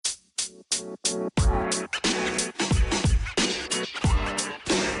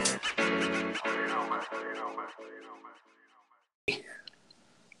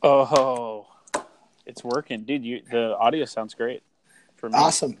Oh, it's working, dude. The audio sounds great for me.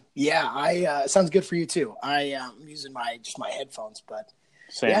 Awesome. Yeah, it sounds good for you too. I'm using my headphones, but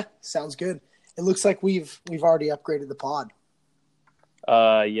Same. yeah, sounds good. It looks like we've already upgraded the pod.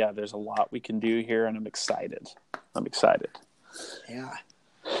 Yeah, there's a lot we can do here, and I'm excited. Yeah.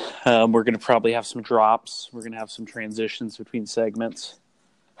 We're gonna probably have some drops. We're gonna have some transitions between segments.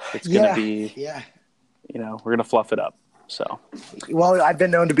 It's gonna be, we're gonna fluff it up. So, well, I've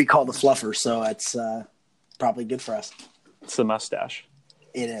been known to be called a fluffer, so it's probably good for us. it's the mustache.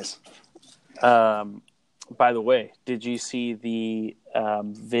 It is. By the way, did you see the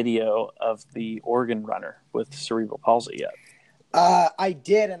video of the Oregon runner with cerebral palsy yet? I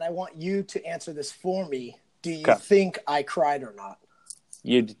did, and I want you to answer this for me. Do you think I cried or not?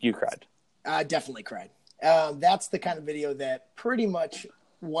 You cried. I definitely cried. That's the kind of video that pretty much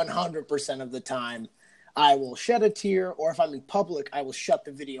 100% of the time I will shed a tear, or if I'm in public, I will shut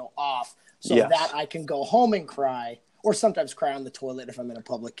the video off so that I can go home and cry, or sometimes cry on the toilet if I'm in a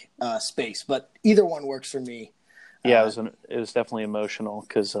public space. But either one works for me. Yeah, it was definitely emotional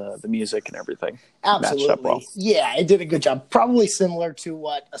because the music and everything Absolutely. matched up well. Yeah, it did a good job. Probably similar to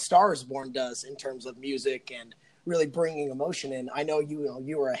what A Star Is Born does in terms of music and really bringing emotion in. I know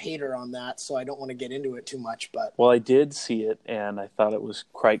you were a hater on that, so I don't want to get into it too much. But well, I did see it, and I thought it was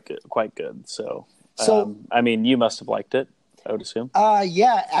quite good. So I mean, you must have liked it, I would assume.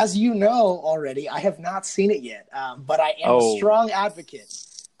 Yeah, as you know already, I have not seen it yet, but I am a strong advocate.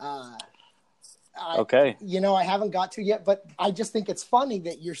 Okay. I haven't got to yet, but I just think it's funny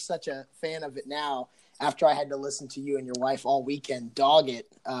that you're such a fan of it now after I had to listen to you and your wife all weekend dog it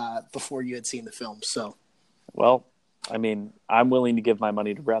before you had seen the film. So, well, I mean, I'm willing to give my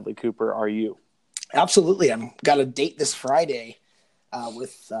money to Bradley Cooper. Are you? Absolutely. I've got a date this Friday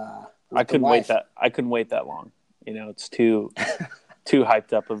with I couldn't wait that long. It's too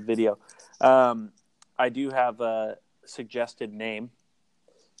hyped up a video. I do have a suggested name.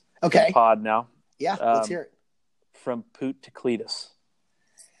 Okay. Pod now. Yeah, let's hear it. From Poot to Cletus.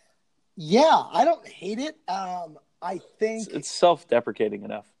 Yeah, I don't hate it. I think it's self-deprecating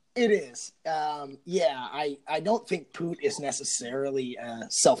enough. It is. I don't think Poot is necessarily a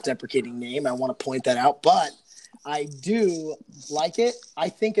self-deprecating name. I want to point that out, but I do like it. I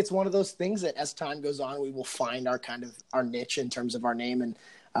think it's one of those things that as time goes on, we will find our niche in terms of our name. And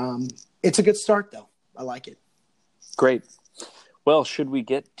it's a good start, though. I like it. Great. Well, should we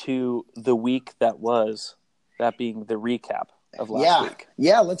get to the week that was, that being the recap of last week?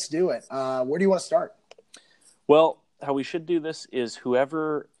 Yeah, let's do it. Where do you want to start? Well, how we should do this is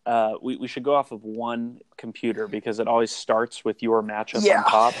whoever we should go off of one computer because it always starts with your matchup on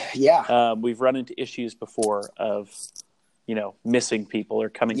top. Yeah. We've run into issues before of, missing people or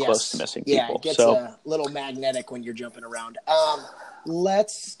coming close to missing people. Yeah, it gets a little magnetic when you're jumping around.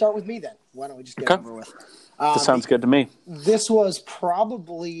 Let's start with me then. Why don't we just get it over with? That sounds good to me. This was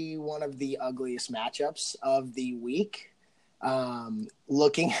probably one of the ugliest matchups of the week.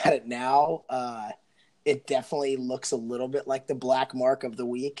 Looking at it now, it definitely looks a little bit like the black mark of the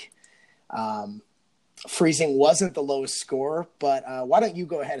week. Freezing wasn't the lowest score, but why don't you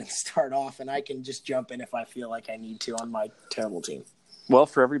go ahead and start off, and I can just jump in if I feel like I need to on my terrible team. Well,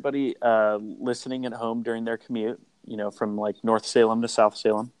 for everybody listening at home during their commute, from like North Salem to South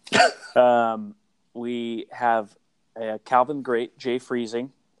Salem, we have Calvin Great, Jay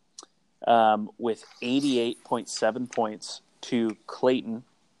Freezing, with 88.7 points to Clayton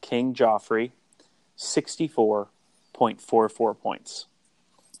King Joffrey, 64.44 points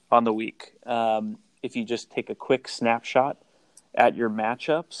on the week. If you just take a quick snapshot at your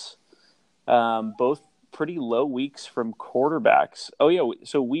matchups, both pretty low weeks from quarterbacks. Oh yeah,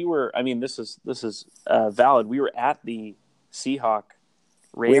 so we were. I mean, this is valid. We were at the Seahawk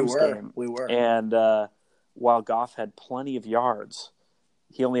Rams game. We were. And while Goff had plenty of yards,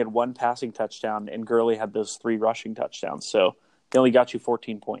 he only had one passing touchdown, and Gurley had those 3 rushing touchdowns. So they only got you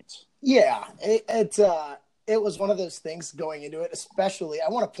 14 points. Yeah, it was one of those things going into it, especially. I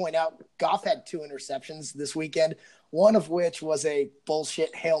want to point out Goff had 2 interceptions this weekend, one of which was a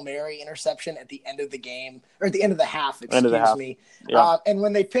bullshit Hail Mary interception at the end of the game, or at the end of the half, excuse me. Yeah. And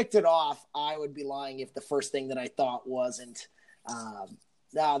when they picked it off, I would be lying if the first thing that I thought wasn't,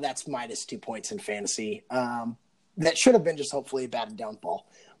 that's -2 points in fantasy. That should have been just hopefully a batted down ball.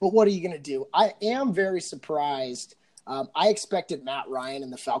 But what are you going to do? I am very surprised. I expected Matt Ryan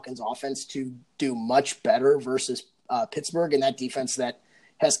and the Falcons offense to do much better versus Pittsburgh and that defense that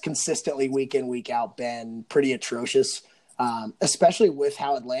has consistently week in, week out been pretty atrocious. especially with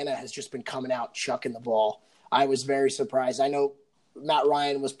how Atlanta has just been coming out chucking the ball. I was very surprised. I know Matt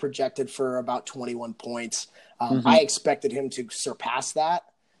Ryan was projected for about 21 points. I expected him to surpass that.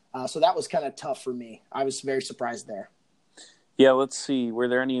 So that was kind of tough for me. I was very surprised there. Yeah, let's see. Were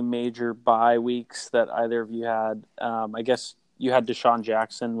there any major bye weeks that either of you had? I guess you had Deshaun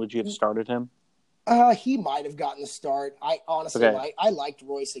Jackson. Would you have started him? He might have gotten the start. I honestly I liked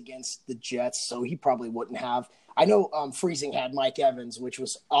Royce against the Jets, so he probably wouldn't have. I know Freezing had Mike Evans, which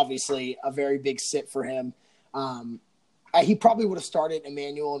was obviously a very big sit for him. He probably would have started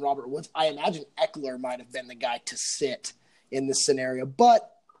Emmanuel and Robert Woods. I imagine Eckler might have been the guy to sit in this scenario,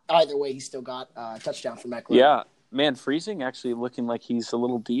 but either way, he still got a touchdown from Eckler. Yeah, man, Freezing actually looking like he's a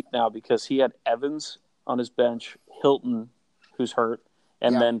little deep now because he had Evans on his bench, Hilton, who's hurt,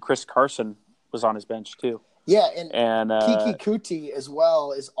 and then Chris Carson was on his bench too. Yeah, and Kiki Kuti as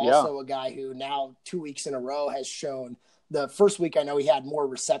well is also a guy who now 2 weeks in a row has shown. The first week I know he had more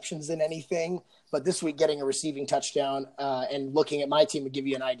receptions than anything, but this week getting a receiving touchdown and looking at my team to give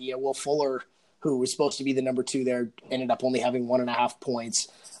you an idea, Will Fuller, who was supposed to be the number 2 there, ended up only having 1.5 points.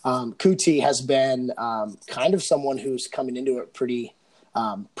 Kuti has been kind of someone who's coming into it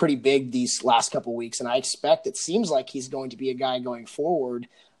pretty big these last couple weeks, and I expect it seems like he's going to be a guy going forward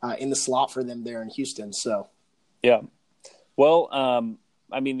in the slot for them there in Houston. So, yeah. Well,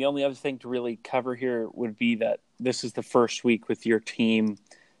 I mean, the only other thing to really cover here would be that this is the first week with your team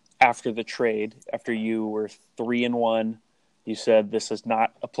after the trade, after you were 3-1. You said this is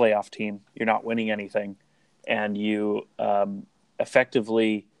not a playoff team. You're not winning anything. And you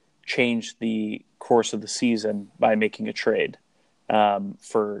effectively changed the course of the season by making a trade.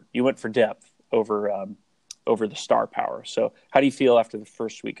 You went for depth over the star power. So how do you feel after the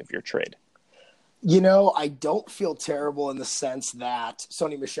first week of your trade? I don't feel terrible in the sense that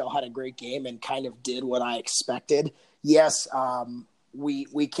Sony Michel had a great game and kind of did what I expected. Yes,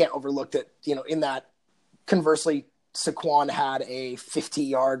 we can't overlook that, in that conversely, Saquon had a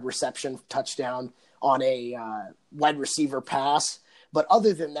 50-yard reception touchdown on a wide receiver pass. But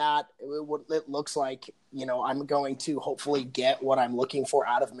other than that, it looks like, I'm going to hopefully get what I'm looking for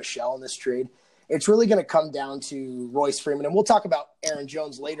out of Michel in this trade. It's really going to come down to Royce Freeman. And we'll talk about Aaron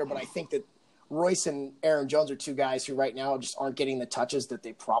Jones later, but I think that Royce and Aaron Jones are two guys who right now just aren't getting the touches that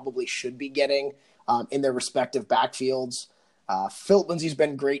they probably should be getting in their respective backfields. Philip Lindsay's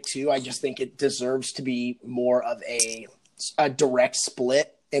been great too. I just think it deserves to be more of a direct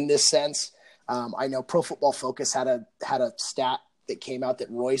split in this sense. I know Pro Football Focus had a stat that came out that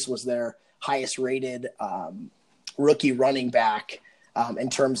Royce was their highest rated rookie running back in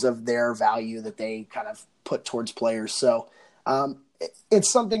terms of their value that they kind of put towards players. So it's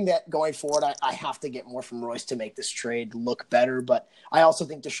something that going forward, I have to get more from Royce to make this trade look better. But I also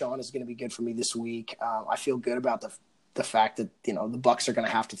think Deshaun is going to be good for me this week. I feel good about the fact that, the Bucs are going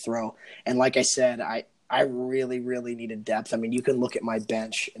to have to throw. And like I said, I really, really needed depth. I mean, you can look at my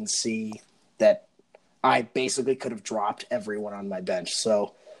bench and see that I basically could have dropped everyone on my bench.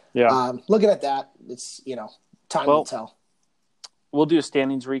 So looking at that, it's, time will tell. We'll do a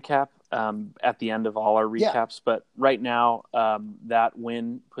standings recap at the end of all our recaps. But right now, that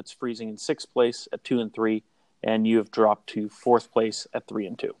win puts Freezing in 6th place at 2-3, and you have dropped to 4th place at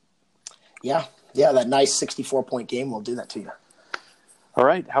 3-2. Yeah, that nice 64-point game will do that to you. All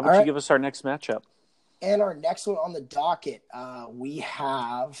right. How about you give us our next matchup? And our next one on the docket, we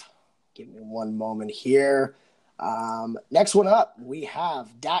have – give me one moment here. Next one up, we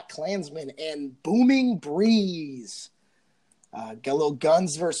have Dak Klansman and Booming Breeze. Got a little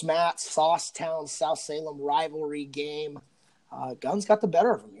Guns versus Matt, Saucetown, South Salem rivalry game. Guns got the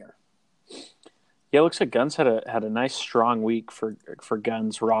better of him here. Yeah, it looks like Guns had a nice strong week for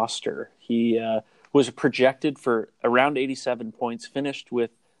Guns' roster. He was projected for around 87 points, finished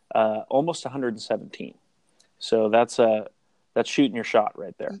with almost 117. So that's shooting your shot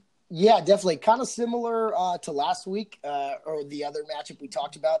right there. Yeah, definitely. Kind of similar to last week or the other matchup we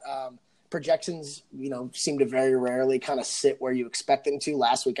talked about. Projections, seem to very rarely kind of sit where you expect them to.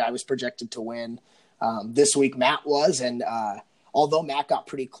 Last week I was projected to win. This week Matt was, and although Matt got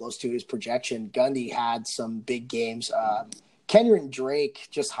pretty close to his projection, Gundy had some big games. Kenyon Drake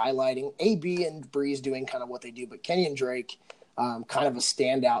just highlighting AB and Breeze doing kind of what they do, but Kenyon Drake kind of a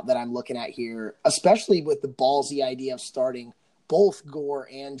standout that I'm looking at here, especially with the ballsy idea of starting both Gore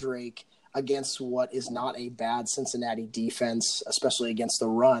and Drake against what is not a bad Cincinnati defense, especially against the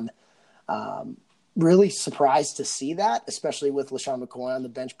run. Really surprised to see that, especially with LaShawn McCoy on the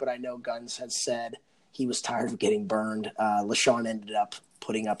bench, but I know Guns has said he was tired of getting burned. LaShawn ended up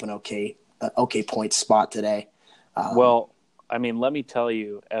putting up an okay point spot today. Well, I mean, let me tell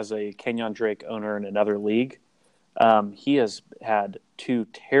you, as a Kenyon Drake owner in another league, He has had 2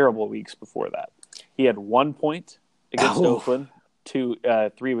 terrible weeks before that. He had 1 point against Oakland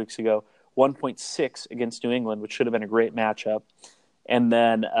 3 weeks ago, 1.6 against New England, which should have been a great matchup. And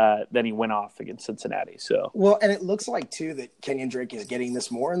then he went off against Cincinnati. So well, and it looks like too that Kenyon Drake is getting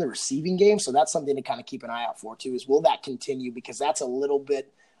this more in the receiving game. So that's something to kind of keep an eye out for too. Is will that continue? Because that's a little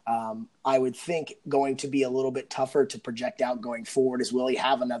bit, I would think, going to be a little bit tougher to project out going forward. Is will he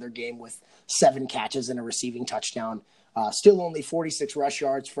have another game with 7 catches and a receiving touchdown? Still only 46 rush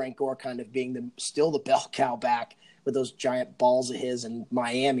yards. Frank Gore kind of being still the bell cow back with those giant balls of his in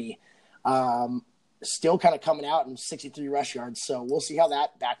Miami. Still kind of coming out in 63 rush yards. So we'll see how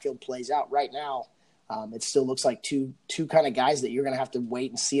that backfield plays out. Right now, it still looks like two kind of guys that you're going to have to wait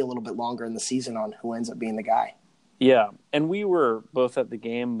and see a little bit longer in the season on who ends up being the guy. Yeah, and we were both at the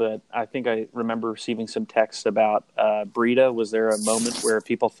game, but I think I remember receiving some texts about Breida. Was there a moment where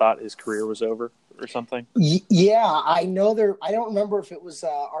people thought his career was over or something? Yeah, I know there. I don't remember if it was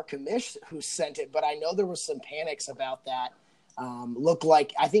our commish who sent it, but I know there was some panics about that. Look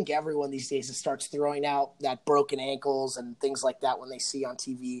like I think everyone these days starts throwing out that broken ankles and things like that when they see on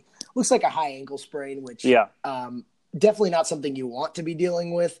TV. Looks like a high ankle sprain, which definitely not something you want to be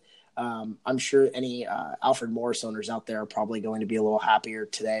dealing with. I'm sure any Alfred Morris owners out there are probably going to be a little happier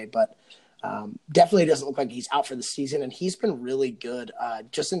today, but definitely doesn't look like he's out for the season. And he's been really good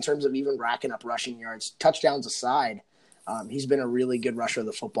just in terms of even racking up rushing yards, touchdowns aside. He's been a really good rusher of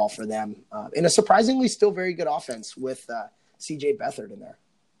the football for them in a surprisingly still very good offense with C.J. Beathard in there.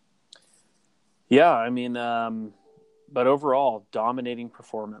 Yeah, I mean, but overall, dominating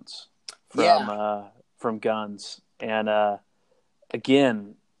performance from Guns. And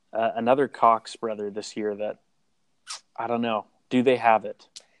again, another Cox brother this year that, I don't know, do they have it?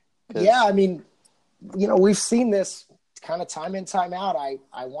 Yeah, I mean, we've seen this kind of time in, time out.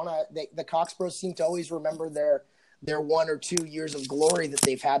 I want to – the Cox bros seem to always remember their 1 or 2 years of glory that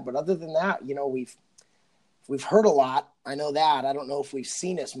they've had. But other than that, we've heard a lot. I know that. I don't know if we've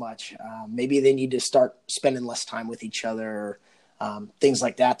seen as much. Maybe they need to start spending less time with each other or things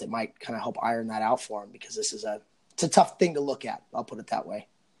like that might kind of help iron that out for them because it's a tough thing to look at. I'll put it that way.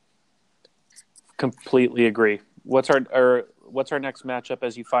 Completely agree. What's our next matchup?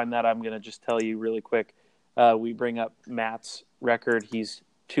 As you find that, I'm going to just tell you really quick. We bring up Matt's record. He's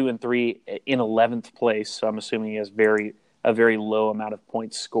 2-3 in 11th place, so I'm assuming he has a very low amount of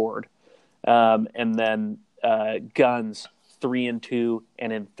points scored. And then Guns 3-2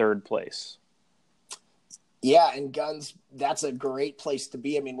 and in 3rd place. Yeah, and Guns, that's a great place to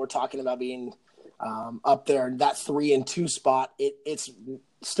be. I mean, we're talking about being up there in that 3-2 spot. It's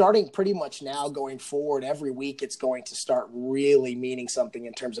starting pretty much now going forward. Every week it's going to start really meaning something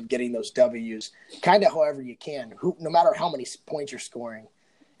in terms of getting those W's kind of however you can, no matter how many points you're scoring.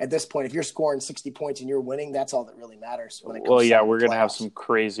 At this point, if you're scoring 60 points and you're winning, that's all that really matters. When it comes we're going to have some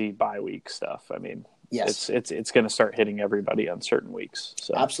crazy bye week stuff. I mean, yes, it's going to start hitting everybody on certain weeks.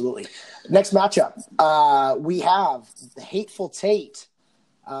 So. Absolutely. Next matchup, we have the Hateful Tate.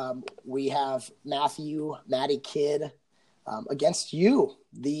 We have Matty Kidd against you,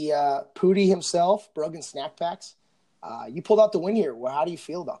 the Pootie himself, Brogan Snack Packs. You pulled out the win here. Well, how do you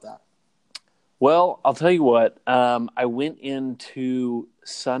feel about that? Well, I'll tell you what. I went into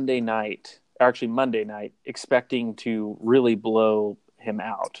Monday night, expecting to really blow him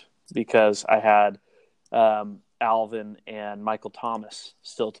out because I had Alvin and Michael Thomas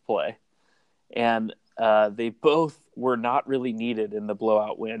still to play. And they both were not really needed in the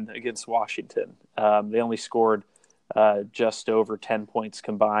blowout win against Washington. They only scored just over 10 points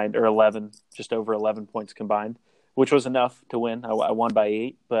combined, or 11, just over 11 points combined, which was enough to win. I won by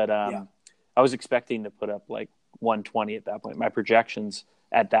 8, but I was expecting to put up like 120 at that point. My projections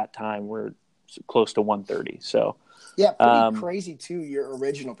at that time were close to 130. So yeah, pretty crazy too. Your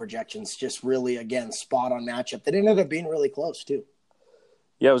original projections just really, again, spot on matchup that ended up being really close too.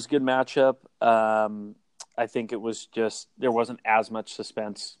 Yeah, it was a good matchup. I think it was just there wasn't as much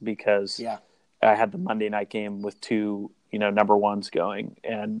suspense because I had the Monday night game with 2 number ones going,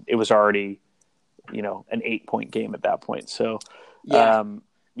 and it was already an 8-point game at that point. So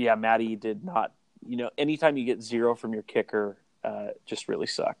Matty did not. Anytime you get 0 from your kicker, just really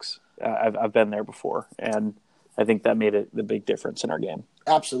sucks. I've been there before, and I think that made the big difference in our game.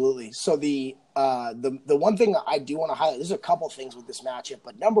 Absolutely. So the one thing I do want to highlight, there's a couple things with this matchup,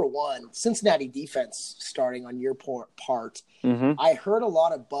 but number one, Cincinnati defense starting on your part. Mm-hmm. I heard a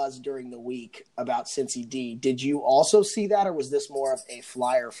lot of buzz during the week about Cincy D. Did you also see that, or was this more of a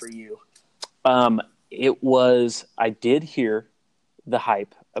flyer for you? It was. I did hear the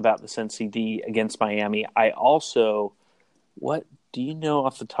hype about the Cincy D against Miami. I also, what do you know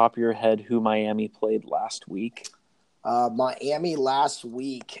off the top of your head who Miami played last week? Miami last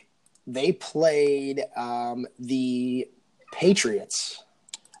week, they played the Patriots.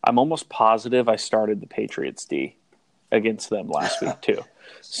 I'm almost positive I started the Patriots D against them last week too.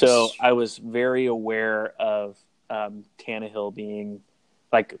 So I was very aware of Tannehill being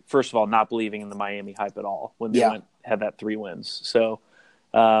like, first of all, not believing in the Miami hype at all when they had that 3 wins. So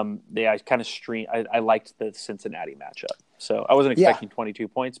I kind of I liked the Cincinnati matchup. So I wasn't expecting 22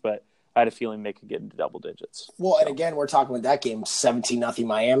 points, but I had a feeling they could get into double digits. Well, and again, we're talking about that game, 17-0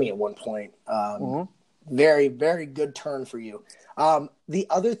 Miami at one point. Very, very good turn for you. The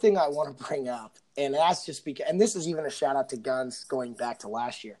other thing I want to bring up, and that's just because, and this is even a shout out to Guns going back to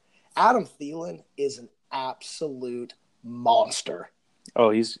last year. Adam Thielen is an absolute monster. Oh,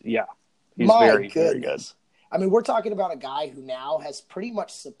 he's My very, goodness. very good. I mean, we're talking about a guy who now has pretty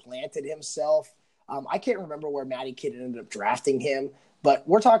much supplanted himself. I can't remember where Matty Kidd ended up drafting him, but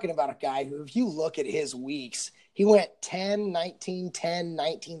we're talking about a guy who, if you look at his weeks, he went 10, 19, 10,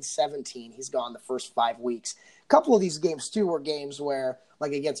 19, 17. He's gone the first 5 weeks. A couple of these games, too, were games where,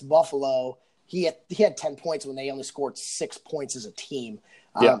 like against Buffalo, he had 10 points when they only scored 6 points as a team.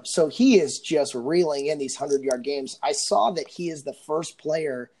 So he is just reeling in these 100-yard games. I saw that he is the first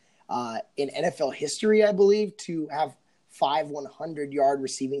player in NFL history, I believe, to have 5 100-yard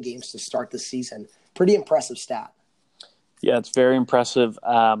receiving games to start the season. Pretty impressive stat. Yeah, it's very impressive.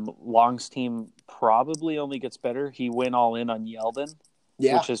 Long's team probably only gets better. He went all in on Yeldon,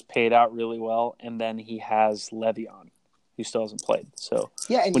 which has paid out really well. And then he has Le'Veon, who still hasn't played. So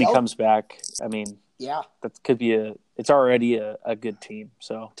when he comes back, I mean, that could be it's already a good team.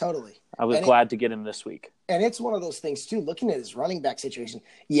 So totally. I was glad to get him this week. And it's one of those things, too, looking at his running back situation.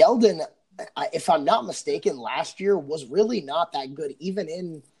 Yeldon, if I'm not mistaken, last year was really not that good, even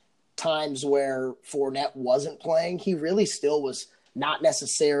in times where Fournette wasn't playing. He really still was not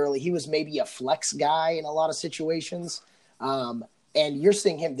necessarily – he was maybe a flex guy in a lot of situations. And you're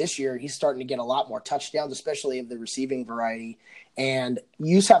seeing him this year. He's starting to get a lot more touchdowns, especially of the receiving variety. And when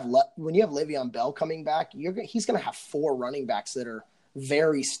you have Le'Veon Bell coming back, he's going to have 4 running backs that are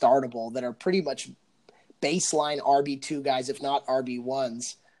very startable, that are pretty much baseline RB2 guys, if not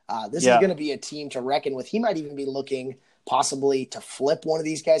RB1s. This is going to be a team to reckon with. He might even be looking possibly to flip one of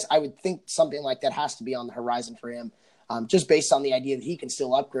these guys. I would think something like that has to be on the horizon for him, just based on the idea that he can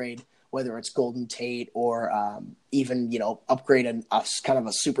still upgrade, whether it's Golden Tate or even, upgrade a kind of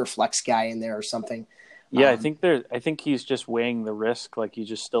a super flex guy in there or something. Yeah, I think he's just weighing the risk. Like, you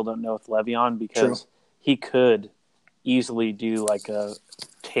just still don't know with Le'Veon, because he could easily do like a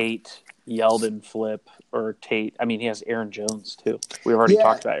Tate Yeldon flip, or Tate. I mean, he has Aaron Jones too. We've already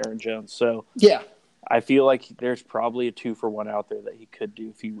talked about Aaron Jones. So I feel like there's probably a 2-for-1 out there that he could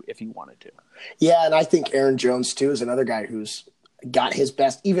do if he wanted to. Yeah, and I think Aaron Jones too is another guy who's got his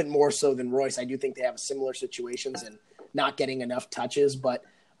best, even more so than Royce. I do think they have similar situations and not getting enough touches, but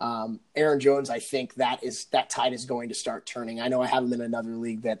Aaron Jones, I think that tide is going to start turning. I know I have him in another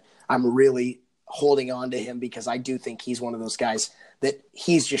league that I'm really holding on to him, because I do think he's one of those guys that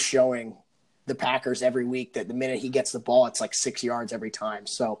he's just showing the Packers every week that the minute he gets the ball, it's like 6 yards every time.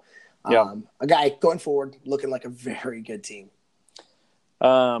 So a guy going forward looking like a very good team.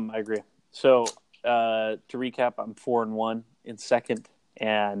 I agree. So to recap, I'm 4-1 in second,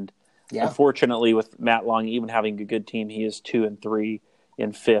 and unfortunately with Matt Long even having a good team, he is 2-3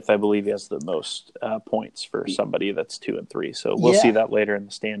 in fifth. I believe he has the most points for somebody that's 2-3. So we'll see that later in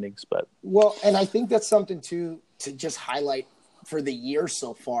the standings. But and I think that's something to just highlight for the year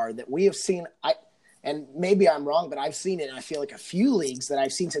so far that we have seen. And maybe I'm wrong, but I've seen it. And I feel like a few leagues that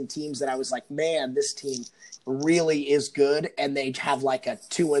I've seen some teams that I was like, man, this team really is good, and they have like a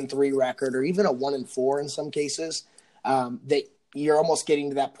 2-3 record, or even a 1-4 in some cases. That you're almost getting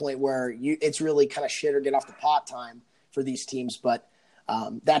to that point where it's really kind of shit or get off the pot time for these teams. But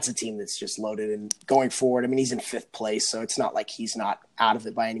that's a team that's just loaded, and going forward, I mean, he's in 5th place, so it's not like he's not out of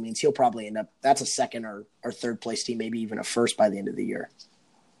it by any means. He'll probably end up, that's a 2nd or 3rd place team, maybe even a 1st by the end of the year.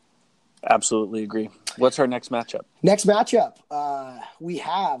 Absolutely agree. What's our next matchup? Next matchup, we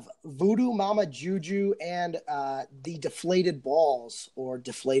have Voodoo Mama Juju and the Deflated Balls, or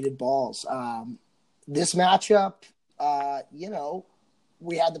Deflated Balls. This matchup,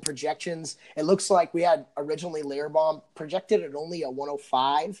 we had the projections. It looks like we had originally Layerbomb projected at only a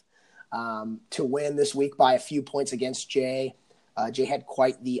 105 to win this week by a few points against Jay. Jay had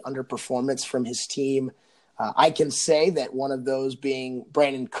quite the underperformance from his team. I can say that one of those being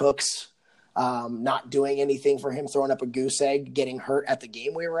Brandon Cooks not doing anything for him, throwing up a goose egg, getting hurt at the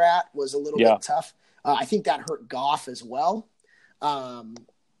game we were at was a little bit tough. I think that hurt Goff as well.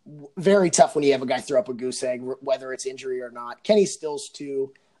 Very tough when you have a guy throw up a goose egg, whether it's injury or not. Kenny Stills,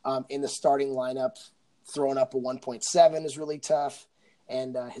 too, in the starting lineup. throwing up a 1.7 is really tough.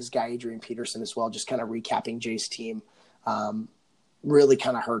 And his guy, Adrian Peterson, as well, just kind of recapping Jay's team, really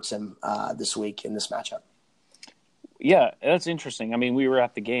kind of hurts him this week in this matchup. Yeah, that's interesting. I mean, we were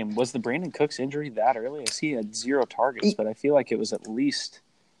at the game. Was the Brandon Cooks injury that early? I see he had 0 targets, but I feel like it was at least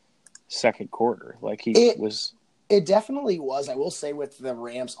second quarter. Like It definitely was. I will say with the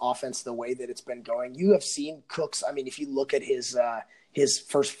Rams offense, the way that it's been going, you have seen Cooks. I mean, if you look at his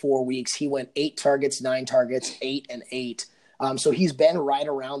first 4 weeks, he went 8 targets, 9 targets, 8 and 8. So he's been right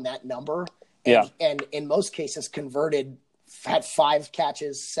around that number. And in most cases had 5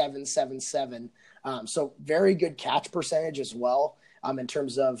 catches, 7. So very good catch percentage as well in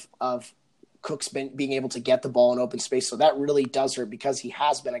terms of Cooks being able to get the ball in open space. So that really does hurt because he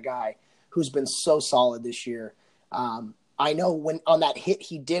has been a guy who's been so solid this year. I know when on that hit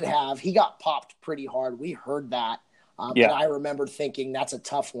he got popped pretty hard. We heard that. And I remember thinking that's a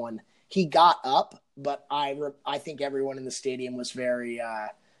tough one. He got up, but I think everyone in the stadium was very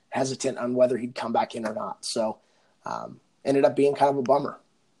hesitant on whether he'd come back in or not. So ended up being kind of a bummer.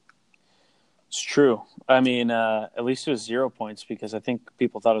 It's true. I mean, at least it was 0 points because I think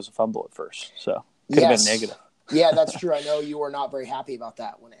people thought it was a fumble at first. So it could have been negative. Yeah, that's true. I know you were not very happy about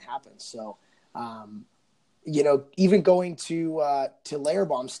that when it happened. So, even going to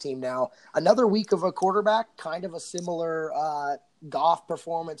Lairbaum's team now, another week of a quarterback, kind of a similar Goff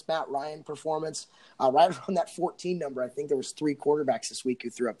performance, Matt Ryan performance, right around that 14 number. I think there was 3 quarterbacks this week who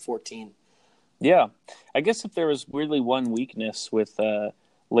threw up 14. Yeah. I guess if there was weirdly one weakness with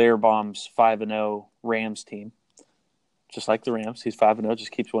Lairbaum's 5-0 Rams team, just like the Rams, he's 5-0,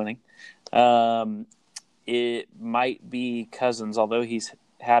 just keeps winning. It might be Cousins, although he's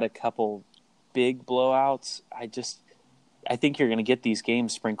had a couple big blowouts. I think you're going to get these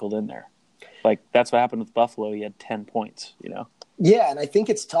games sprinkled in there. Like that's what happened with Buffalo. He had 10 points, Yeah, and I think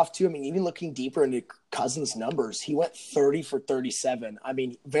it's tough too. I mean, even looking deeper into Cousins' numbers, he went 30 for 37. I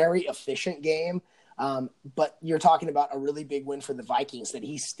mean, very efficient game. But you're talking about a really big win for the Vikings that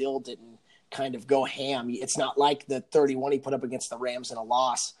he still didn't kind of go ham. It's not like the 31 he put up against the Rams in a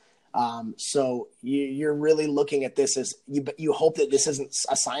loss. So you're really looking at this as you hope that this isn't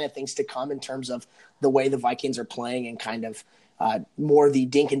a sign of things to come in terms of the way the Vikings are playing and kind of more the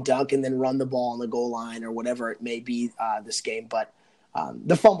dink and dunk and then run the ball on the goal line or whatever it may be this game. But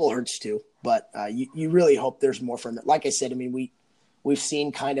the fumble hurts too. But you really hope there's more from it. Like I said, I mean, we've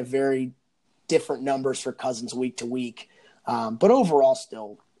seen kind of very different numbers for Cousins week to week, but overall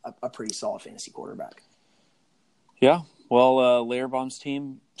still a pretty solid fantasy quarterback. Yeah. Well, Lairbaum's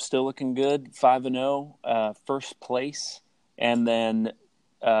team still looking good, 5-0, first place, and then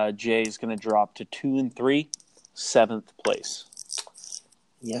Jay's going to drop to 2-3, 7th place.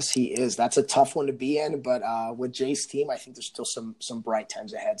 Yes, he is. That's a tough one to be in, but with Jay's team, I think there's still some bright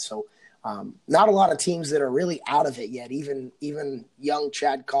times ahead. So not a lot of teams that are really out of it yet. Even young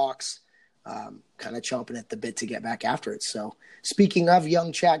Chad Cox kind of chomping at the bit to get back after it. So speaking of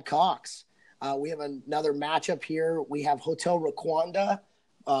young Chad Cox, we have another matchup here. We have Hotel Raquanda,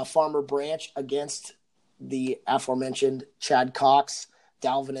 Farmer Branch against the aforementioned Chad Cox,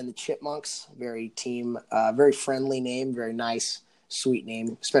 Dalvin and the Chipmunks. Very friendly name, very nice, sweet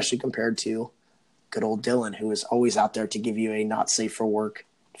name, especially compared to good old Dylan, who is always out there to give you a not safe for work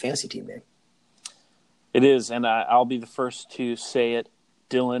fantasy team name. It is, and I'll be the first to say it.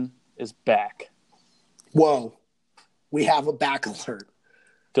 Dylan is back. Whoa. We have a back alert.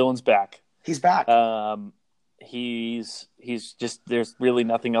 Dylan's back. He's back. He's just, there's really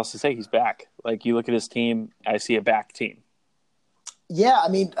nothing else to say. He's back. Like you look at his team, I see a back team. Yeah, I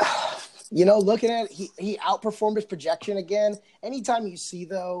mean, looking at it, he outperformed his projection again. Anytime you see,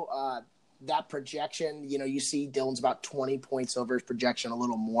 though, that projection, you see Dylan's about 20 points over his projection, a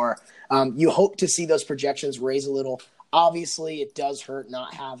little more. You hope to see those projections raise a little. Obviously, it does hurt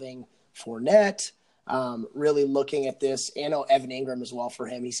not having Fournette. Really looking at this, and Evan Ingram as well for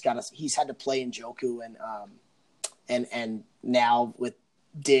him. He's had to play Njoku and now with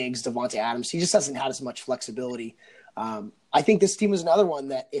Diggs, Devontae Adams, he just hasn't had as much flexibility. I think this team is another one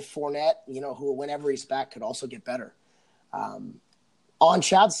that if Fournette, who whenever he's back could also get better. On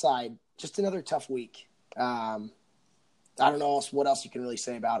Chad's side, just another tough week. I don't know what else you can really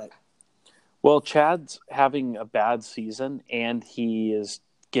say about it. Well, Chad's having a bad season, and he is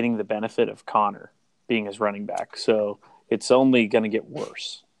getting the benefit of Connor being his running back. So it's only going to get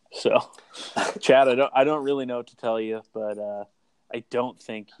worse. So, Chad, I don't really know what to tell you, but I don't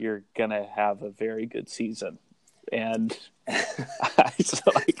think you're going to have a very good season. And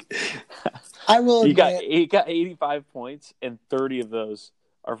I will. He got 85 points, and 30 of those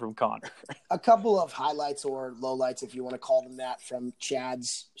are from Connor. A couple of highlights or lowlights, if you want to call them that, from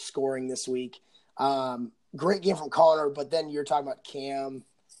Chad's scoring this week. Great game from Connor, but then you're talking about Cam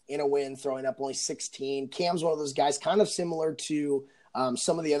in a win, throwing up only 16. Cam's one of those guys kind of similar to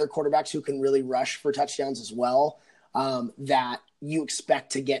some of the other quarterbacks who can really rush for touchdowns as well, that you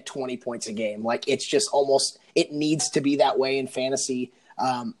expect to get 20 points a game. Like, it's just almost – it needs to be that way in fantasy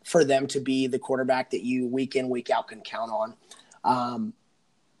for them to be the quarterback that you week in, week out can count on.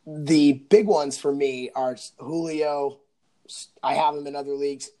 The big ones for me are Julio. I have him in other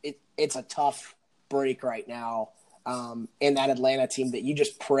leagues. It's a tough break right now in that Atlanta team that you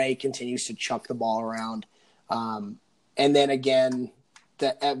just pray continues to chuck the ball around. And then again,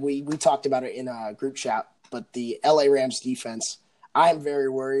 we talked about it in a group chat, but the LA Rams defense, I am very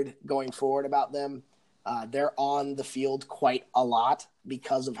worried going forward about them. They're on the field quite a lot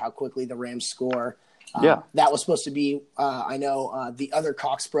because of how quickly the Rams score. That was supposed to be, I know the other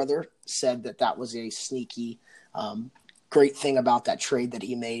Cox brother said that was a sneaky great thing about that trade that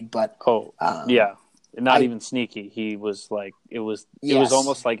he made. But not even sneaky. He was like, it was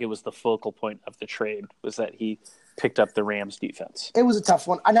almost like it was the focal point of the trade, was that he picked up the Rams defense. It was a tough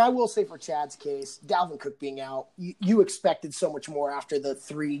one. And I will say for Chad's case, Dalvin Cook being out, you expected so much more after the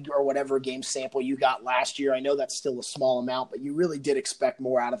 3 or whatever game sample you got last year. I know that's still a small amount, but you really did expect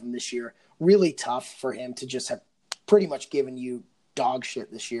more out of him this year. Really tough for him to just have pretty much given you dog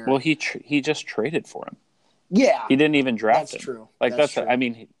shit this year. Well, he just traded for him. Yeah. He didn't even draft him. That's true. Like, that's true. I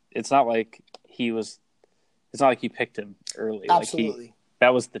mean, it's not like he picked him early. Absolutely. Like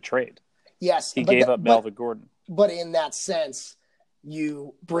that was the trade. Yes. He gave up Melvin Gordon. But in that sense,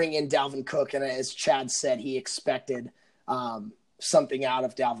 you bring in Dalvin Cook, and as Chad said, he expected something out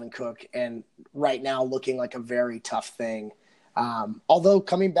of Dalvin Cook, and right now looking like a very tough thing. Although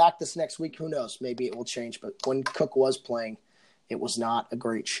coming back this next week, who knows? Maybe it will change. But when Cook was playing, it was not a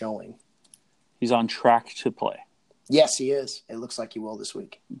great showing. He's on track to play. Yes, he is. It looks like he will this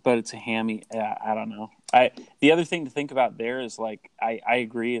week. But it's a hammy. I don't know. The other thing to think about there is, like, I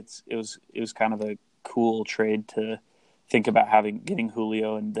agree. It was kind of a cool trade to think about getting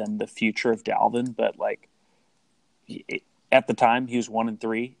Julio and then the future of Dalvin. But like at the time, he was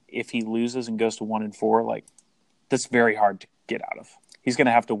 1-3. If he loses and goes to 1-4, like that's very hard to get out of. He's going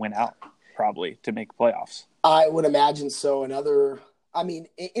to have to win out probably to make playoffs. I would imagine so.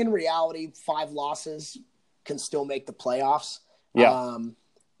 In reality, 5 losses can still make the playoffs. Yeah.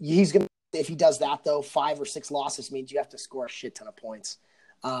 He's going to, if he does that though, 5 or 6 losses means you have to score a shit ton of points.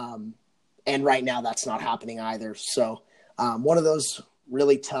 And right now that's not happening either. So one of those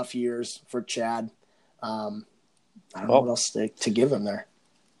really tough years for Chad. I don't know what else to give him there.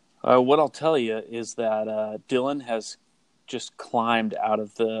 What I'll tell you is that Dylan has just climbed out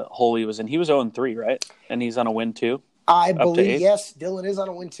of the hole he was in. He was 0-3, right? And he's on a win too? I believe, yes, Dylan is on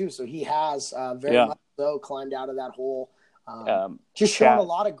a win too. So he has very much so climbed out of that hole. Just showing a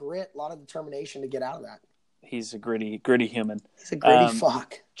lot of grit, a lot of determination to get out of that. He's a gritty human. He's a gritty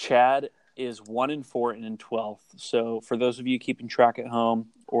fuck. Chad is 1-4 and in 12th. So for those of you keeping track at home,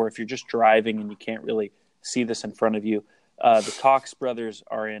 or if you're just driving and you can't really see this in front of you, the Cox brothers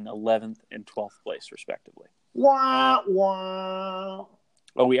are in 11th and 12th place, respectively. Wah, wah.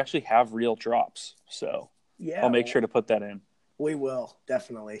 Oh, we actually have real drops, so I'll make sure to put that in. We will,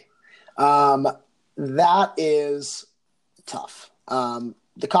 definitely. That is tough.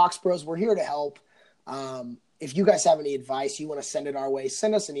 The Cox Bros, we're here to help. If you guys have any advice, you want to send it our way,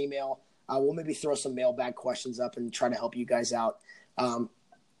 send us an email. We'll maybe throw some mailbag questions up and try to help you guys out.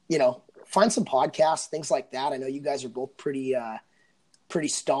 Find some podcasts, things like that. I know you guys are both pretty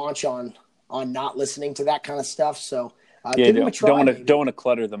staunch on not listening to that kind of stuff. So give them a try. Don't want to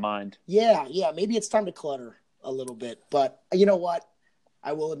clutter the mind. Yeah. Maybe it's time to clutter a little bit. But you know what?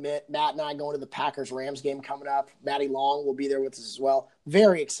 I will admit, Matt and I going to the Packers-Rams game coming up. Matty Long will be there with us as well.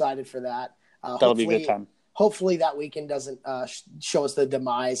 Very excited for that. That'll be a good time. Hopefully that weekend doesn't show us the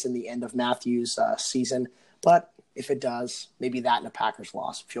demise and the end of Matthew's season. But if it does, maybe that and a Packers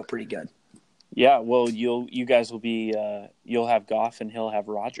loss feel pretty good. Yeah, well, you guys will be you'll have Goff and he'll have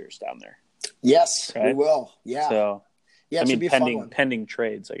Rodgers down there. Yes, right? We will. Yeah. So yeah, pending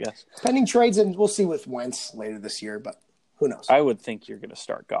trades, I guess. Pending trades, and we'll see with Wentz later this year, but who knows? I would think you're going to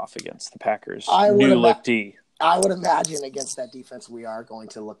start Goff against the Packers. I would imagine against that defense we are going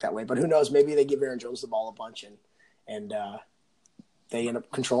to look that way, but who knows? Maybe they give Aaron Jones the ball a bunch and they end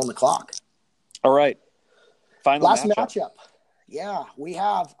up controlling the clock. All right. Final last matchup. Yeah, we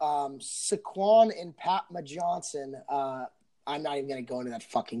have Saquon and Patma Johnson. I'm not even going to go into that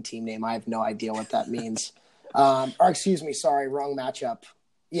fucking team name. I have no idea what that means. Or excuse me, sorry, wrong matchup.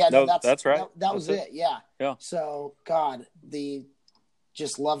 Yeah, no, that's right. That was it. Yeah. So, God,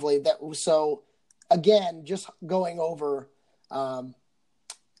 just lovely. So, again, just going over.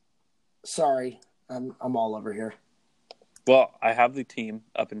 Sorry, I'm all over here. Well, I have the team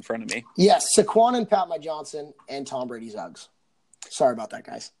up in front of me. Yes, Saquon and Pat Mike Johnson and Tom Brady's Uggs. Sorry about that,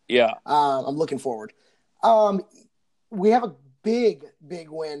 guys. Yeah. I'm looking forward. We have a big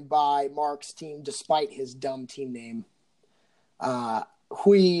win by Mark's team, despite his dumb team name.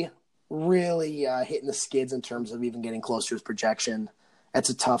 Hui really hitting the skids in terms of even getting close to his projection. That's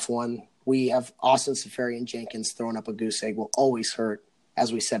a tough one. We have Austin Seferian-Jenkins throwing up a goose egg will always hurt,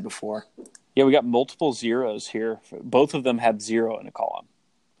 as we said before. Yeah, we got multiple zeros here. Both of them had 0 in a column.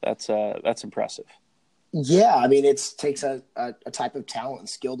 That's impressive. Yeah, I mean, it takes a type of talent and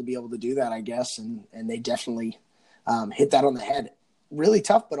skill to be able to do that, I guess, and they definitely hit that on the head. Really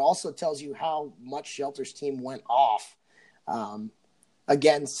tough, but also tells you how much Shelter's team went off.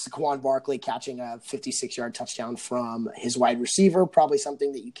 Again, Saquon Barkley catching a 56-yard touchdown from his wide receiver, probably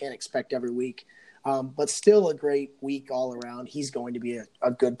something that you can't expect every week. But still a great week all around. He's going to be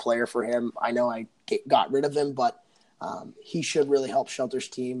a good player for him. I know I got rid of him, but he should really help Shelter's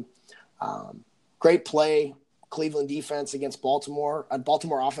team. Great play, Cleveland defense against Baltimore, a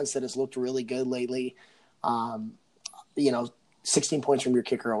Baltimore offense that has looked really good lately. 16 points from your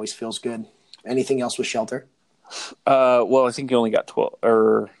kicker always feels good. Anything else with Shelter? Well, I think you only got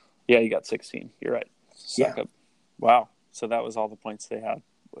 12, you got 16. You're right. Suck up. Wow. So that was all the points they had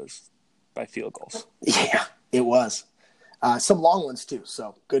was by field goals. Yeah, it was. Some long ones too.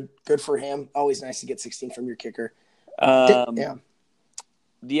 So good for him. Always nice to get 16 from your kicker.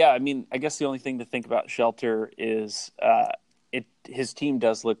 Yeah, I mean, I guess the only thing to think about Shelter is his team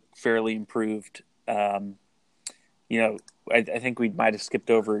does look fairly improved. I think we might have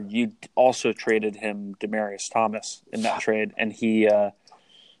skipped over. You also traded him Demaryius Thomas in that trade, and he had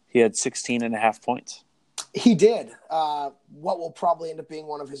 16.5 points. He did. What will probably end up being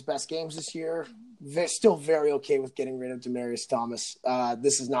one of his best games this year. They're still very okay with getting rid of Demaryius Thomas.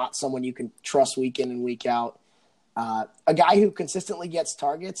 This is not someone you can trust week in and week out. A guy who consistently gets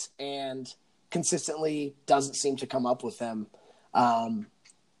targets and consistently doesn't seem to come up with them.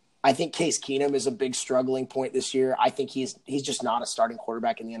 I think Case Keenum is a big struggling point this year. I think he's just not a starting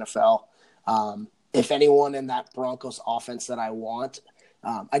quarterback in the NFL. If anyone in that Broncos offense that I want,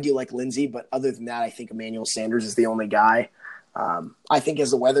 I do like Lindsey, but other than that, I think Emmanuel Sanders is the only guy. I think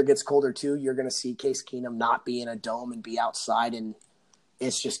as the weather gets colder too, you're going to see Case Keenum not be in a dome and be outside, and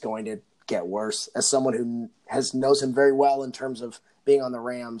it's just going to get worse. As someone who knows him very well in terms of being on the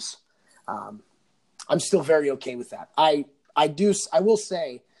Rams, I'm still very okay with that. I will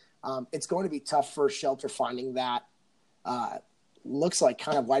say it's going to be tough for Shelter finding that looks like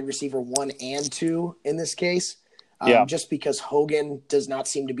kind of wide receiver 1 and 2 in this case. Just because Hogan does not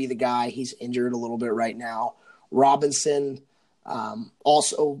seem to be the guy. He's injured a little bit right now. Robinson,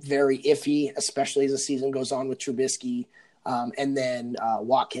 also very iffy, especially as the season goes on with Trubisky. And then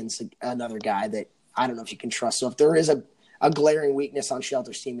Watkins, another guy that I don't know if you can trust. So if there is a glaring weakness on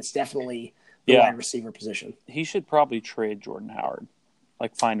Shelter's team, it's definitely the wide receiver position. He should probably trade Jordan Howard,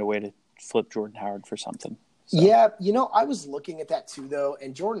 like find a way to flip Jordan Howard for something. So. Yeah, I was looking at that too, though,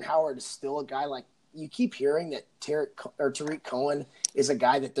 and Jordan Howard is still a guy like you keep hearing that Tariq Cohen is a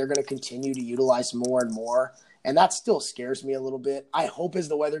guy that they're going to continue to utilize more and more, and that still scares me a little bit. I hope as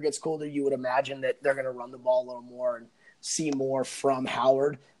the weather gets colder, you would imagine that they're going to run the ball a little more and see more from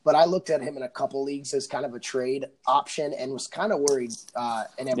Howard. But I looked at him in a couple leagues as kind of a trade option and was kind of worried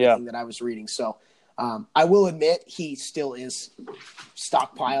in everything that I was reading. So I will admit he still is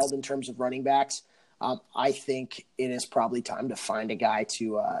stockpiled in terms of running backs. I think it is probably time to find a guy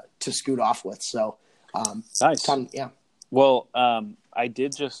to scoot off with. So nice. Yeah. Well, I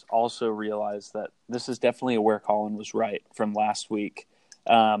did just also realize that this is definitely where Colin was right from last week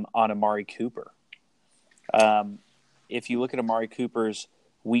on Amari Cooper. If you look at Amari Cooper's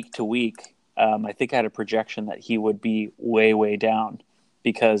week to week, I think I had a projection that he would be way, way down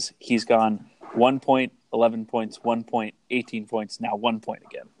because he's gone 1 point, 11 points, 1 point, 18 points, now 1 point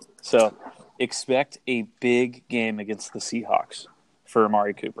again. So expect a big game against the Seahawks for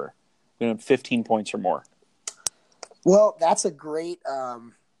Amari Cooper. 15 points or more. Well, that's a great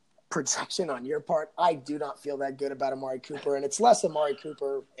projection on your part. I do not feel that good about Amari Cooper, and it's less Amari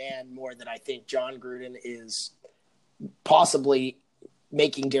Cooper and more that I think John Gruden is possibly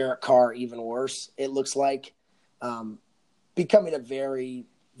making Derek Carr even worse. It looks like becoming a very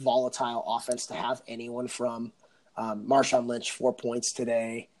volatile offense to have anyone from. Marshawn Lynch, 4 points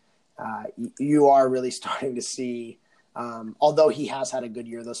today. You are really starting to see, although he has had a good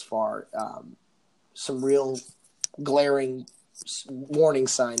year thus far, some real glaring warning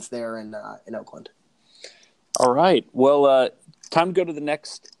signs there in Oakland. All right. Well, time to go to the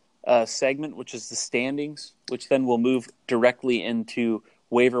next segment, which is the standings, which then will move directly into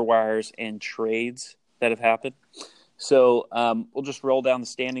waiver wires and trades that have happened. So we'll just roll down the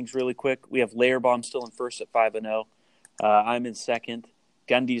standings really quick. We have Layerbomb still in first at 5-0. I'm in second.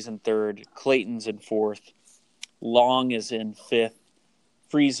 Gundy's in third. Clayton's in fourth. Long is in fifth.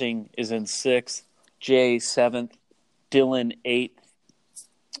 Freezing is in sixth. Jay seventh. Dylan eighth.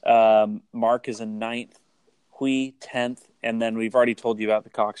 Mark is in ninth. Hui 10th. And then we've already told you about the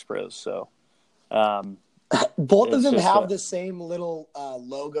Cox Bros. So both of them have the same little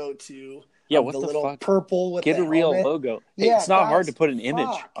logo too. Yeah, what the the little fuck? purple with Get the a real helmet. logo. Yeah, it's not guys, hard to put an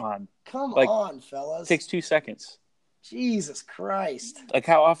image on. Come on, fellas. It takes 2 seconds. Jesus Christ. Like,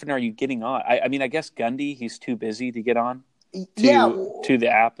 how often are you getting on? I mean, I guess Gundy, he's too busy to get on to the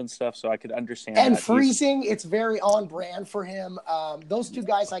app and stuff, so I could understand and that. Freezing, it's very on brand for him. Those two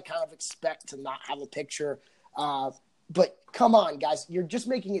guys I kind of expect to not have a picture. But come on, guys. You're just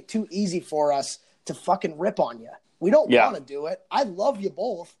making it too easy for us to fucking rip on you. We don't want to do it. I love you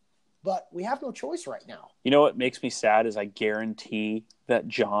both, but we have no choice right now. You know what makes me sad is I guarantee that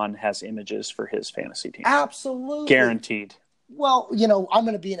John has images for his fantasy team. Absolutely. Guaranteed. Well, I'm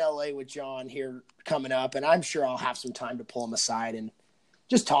going to be in LA with John here coming up, and I'm sure I'll have some time to pull him aside and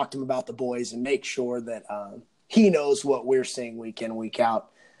just talk to him about the boys and make sure that he knows what we're seeing week in, week out.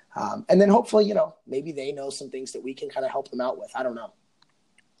 And then hopefully, maybe they know some things that we can kind of help them out with. I don't know.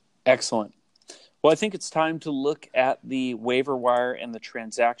 Excellent. Well, I think it's time to look at the waiver wire and the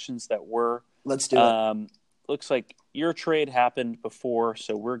transactions that were. Let's do it. Looks like your trade happened before,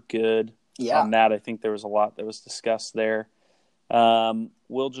 so we're good on that. I think there was a lot that was discussed there.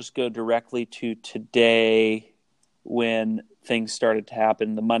 We'll just go directly to today when things started to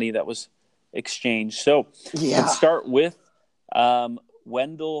happen, the money that was exchanged. So let's start with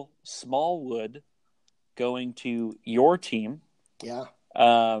Wendell Smallwood going to your team. Yeah.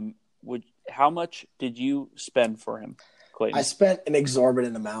 How much did you spend for him, Clayton? I spent an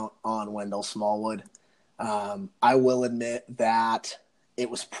exorbitant amount on Wendell Smallwood. I will admit that it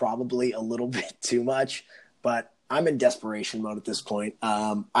was probably a little bit too much, but I'm in desperation mode at this point.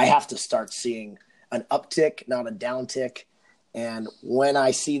 I have to start seeing an uptick, not a downtick. And when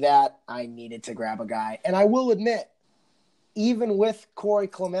I see that, I needed to grab a guy. And I will admit, even with Corey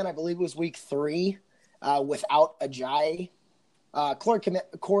Clement, I believe it was week 3, without Ajayi,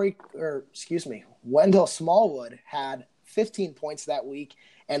 Wendell Smallwood had 15 points that week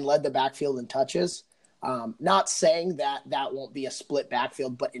and led the backfield in touches. Not saying that won't be a split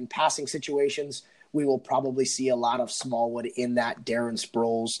backfield, but in passing situations, we will probably see a lot of Smallwood in that Darren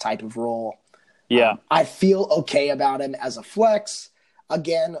Sproles type of role. Yeah. I feel okay about him as a flex.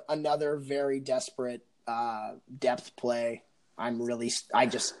 Again, another very desperate depth play. I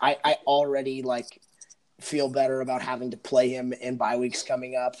already feel better about having to play him in bye weeks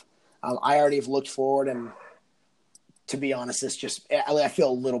coming up. I already have looked forward, and to be honest, I feel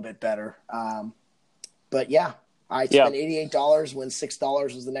a little bit better. But yeah, I spent $88 when $6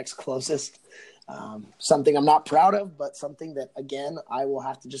 was the next closest. Something I'm not proud of, but something that, again, I will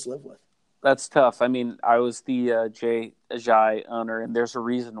have to just live with. That's tough. I mean, I was the Jay Ajayi owner, and there's a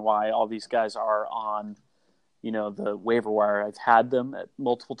reason why all these guys are on, the waiver wire. I've had them at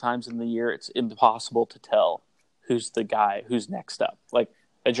multiple times in the year. It's impossible to tell who's the guy, who's next up. Like,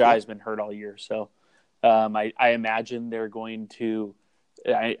 Ajayi's been hurt all year, so I imagine they're going to.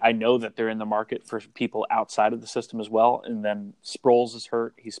 I know that they're in the market for people outside of the system as well. And then Sproles is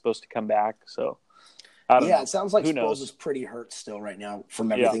hurt; he's supposed to come back. So, I don't know. It sounds like Sproles is pretty hurt still right now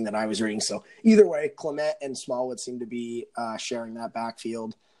from everything that I was reading. So either way, Clement and Smallwood seem to be sharing that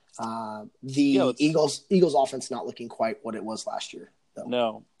backfield. The Eagles offense not looking quite what it was last year,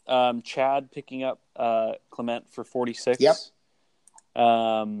 though. No. Chad picking up Clement for 46. Yep.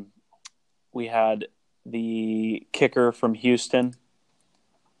 We had the kicker from Houston,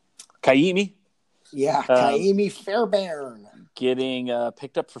 Kaimi. Yeah, Kaimi Fairbairn. Getting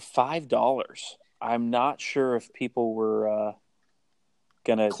picked up for $5. I'm not sure if people were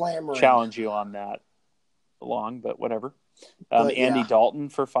going to challenge you on that long, but whatever. Andy Dalton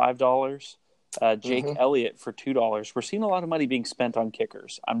for $5. Jake Elliott for $2. We're seeing a lot of money being spent on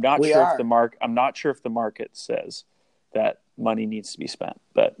kickers. I'm not sure if the market says that money needs to be spent,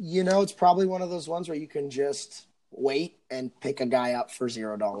 but it's probably one of those ones where you can just wait and pick a guy up for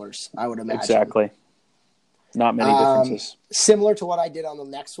 $0. I would imagine. Exactly. Not many differences. Similar to what I did on the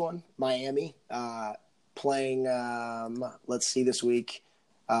next one, Miami, playing. Let's see this week,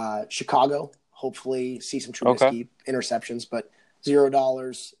 Chicago. Hopefully, see some Trubisky interceptions, but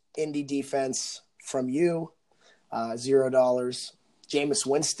 $0. Indy defense from you, $0. Jameis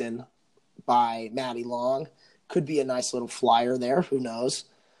Winston by Matty Long could be a nice little flyer there. Who knows?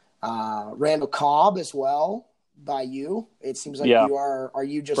 Randall Cobb as well. by you. It seems like Yeah, you are. Are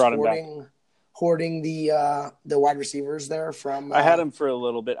you just brought him back. hoarding the wide receivers there from? I had him for a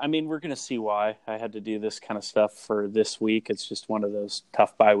little bit. I mean, we're going to see why I had to do this kind of stuff for this week. It's just one of those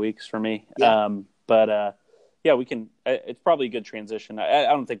tough bye weeks for me. Yeah. But yeah, we can. It's probably a good transition. I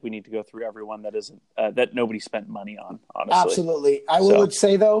don't think we need to go through everyone that isn't that nobody spent money on. Honestly, Absolutely. I will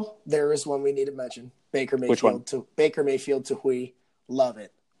say though, there is one we need to mention: Which one? Baker Mayfield to Hui. Love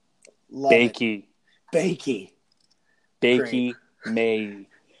it. Love Bakey. it. Bakey May.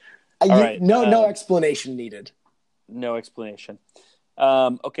 No explanation needed. No explanation.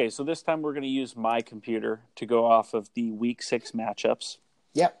 Okay, so this time we're going to use my computer to go off of the Week 6 matchups.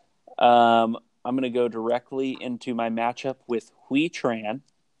 Yep. I'm going to go directly into my matchup with Hui Tran,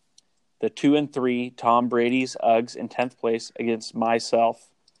 the 2-3 Tom Brady's Uggs in 10th place against myself,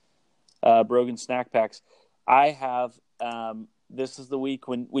 Brogan Snack Packs. I have this is the week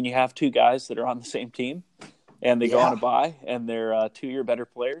when you have two guys that are on the same team and they go on a bye and they're 2-year better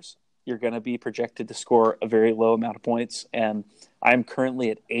players. You're going to be projected to score a very low amount of points. And I'm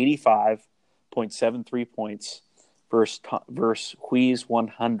currently at 85.73 points versus Hui's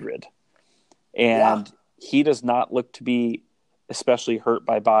 100. And he does not look to be especially hurt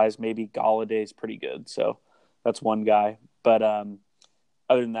by buys. Maybe Galladay's pretty good. So that's one guy. But other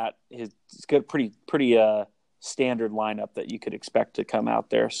than that, it's got pretty standard lineup that you could expect to come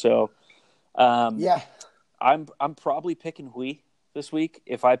out there. So I'm probably picking Hui this week.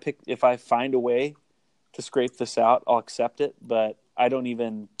 If I find a way to scrape this out, I'll accept it. But I don't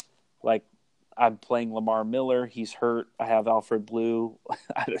even I'm playing Lamar Miller. He's hurt. I have Alfred Blue.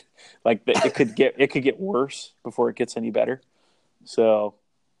 It could get worse before it gets any better. So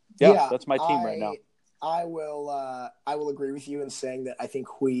that's my team right now. I will agree with you in saying that I think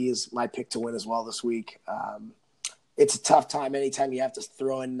Hui is my pick to win as well this week. It's a tough time anytime you have to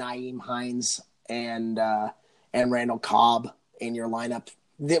throw in Nyheim Hines and Randall Cobb in your lineup.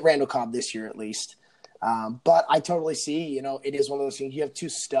 Randall Cobb this year at least. But I totally see, it is one of those things. You have two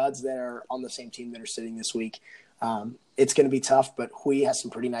studs that are on the same team that are sitting this week. It's going to be tough, but Hui has some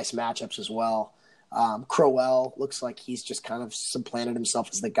pretty nice matchups as well. Crowell looks like he's just kind of supplanted himself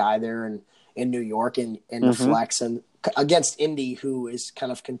as the guy there in New York in the flex, and against Indy, who is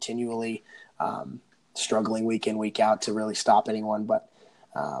kind of continually struggling week in, week out to really stop anyone. But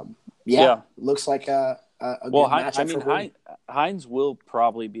looks like a good matchup for Hui. Hines will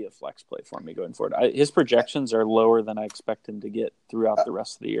probably be a flex play for me going forward. His projections are lower than I expect him to get throughout the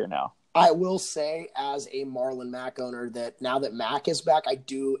rest of the year now. I will say, as a Marlon Mack owner, that now that Mack is back, I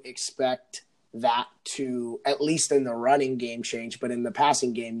do expect that to, at least in the running game, change. But in the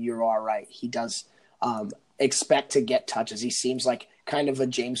passing game, you're all right. He does expect to get touches. He seems like kind of a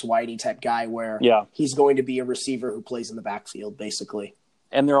James Whitey type guy where he's going to be a receiver who plays in the backfield, basically.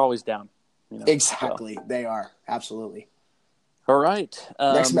 And they're always down. Exactly. So. They are. Absolutely. All right.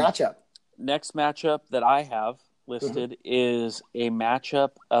 Next matchup. Next matchup that I have listed is a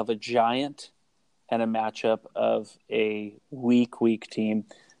matchup of a giant and a matchup of a weak team.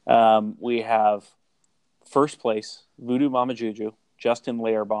 We have first place, Voodoo Mama Juju, Justin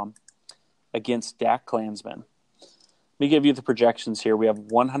Layerbaum, against Dak Klansman. Let me give you the projections here. We have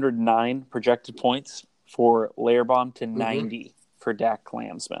 109 projected points for Layerbaum to 90 for Dak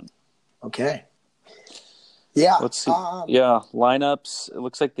Klansman. Okay. Yeah. Let's see. Lineups. It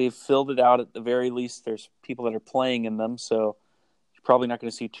looks like they've filled it out at the very least. There's people that are playing in them, so you're probably not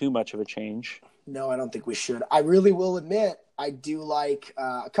going to see too much of a change. No, I don't think we should. I really will admit I do like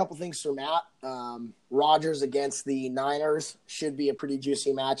a couple things for Matt. Rodgers against the Niners should be a pretty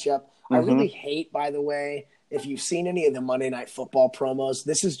juicy matchup. I really hate, by the way, if you've seen any of the Monday Night Football promos,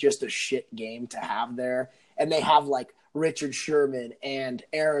 this is just a shit game to have there. And they have Richard Sherman and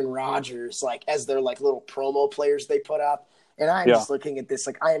Aaron Rodgers as their little promo players they put up. And I'm just looking at this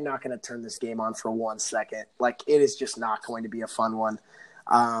I am not going to turn this game on for 1 second. It is just not going to be a fun one.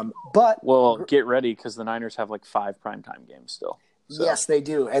 But get ready because the Niners have 5 primetime games still. So. Yes, they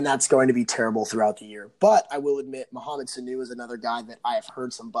do, and that's going to be terrible throughout the year. But I will admit, Mohamed Sanu is another guy that I have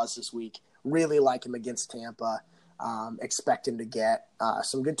heard some buzz this week. Really like him against Tampa. Expect him to get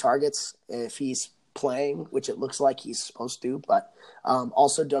some good targets if he's playing, which it looks like he's supposed to. But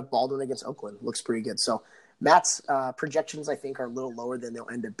also Doug Baldwin against Oakland looks pretty good. So Matt's projections, I think, are a little lower than they'll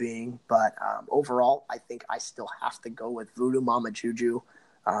end up being. But overall, I think I still have to go with Voodoo Mama Juju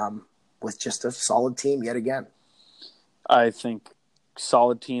with just a solid team yet again. I think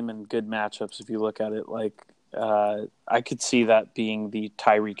solid team and good matchups, if you look at it, I could see that being the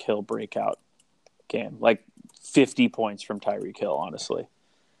Tyreek Hill breakout game. 50 points from Tyreek Hill, honestly,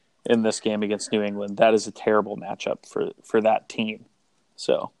 in this game against New England. That is a terrible matchup for that team.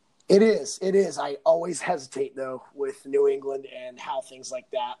 So It is. It is. I always hesitate, though, with New England and how things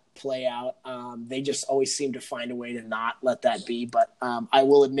like that play out. They just always seem to find a way to not let that be. But I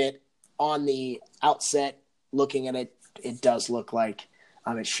will admit, on the outset, looking at it, it does look like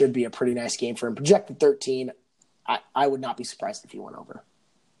it should be a pretty nice game for him. Projected 13. I would not be surprised if he went over.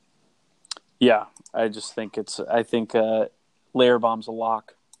 Yeah, I think Lehrbaum's a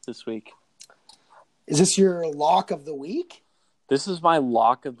lock this week. Is this your lock of the week? This is my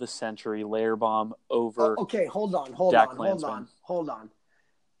lock of the century, Lehrbaum over. Okay, hold on.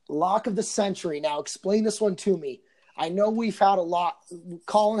 Lock of the century. Now explain this one to me. I know we've had a lot.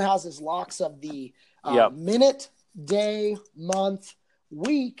 Colin has his locks of the minute, day, month,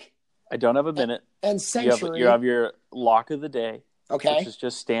 week. I don't have a minute. And century. You have your lock of the day. Okay. Which is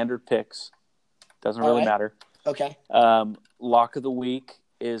just standard picks. Doesn't really matter. Okay. Lock of the week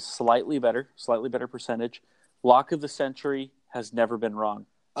is slightly better percentage. Lock of the century has never been wrong.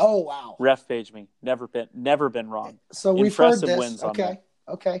 Oh wow! Ref page me. Never been wrong. So we've heard this. Wins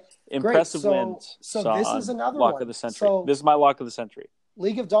okay. Impressive wins. So this is another lock one. Of the century. So, this is my lock of the century.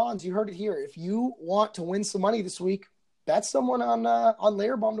 League of Dawns, you heard it here. If you want to win some money this week, bet someone on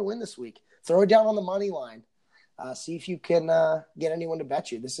Lehrbaum to win this week. Throw it down on the money line. See if you can get anyone to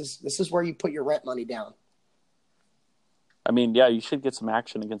bet you. This is where you put your rent money down. I mean, yeah, you should get some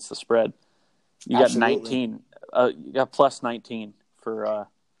action against the spread. You Absolutely. got 19. You got plus 19 for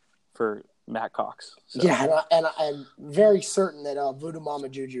Matt Cox. So. Yeah, and I'm very certain that Voodoo Mama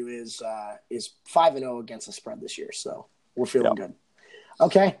Juju is 5-0 against the spread this year. So we're feeling good.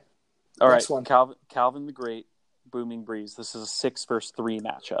 Okay. All Next right. one. Calvin the Great, Booming Breeze. This is a 6 versus 3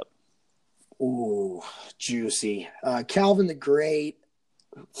 matchup. Ooh, juicy. Calvin the Great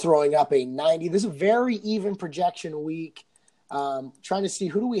throwing up a 90. This is a very even projection week. Trying to see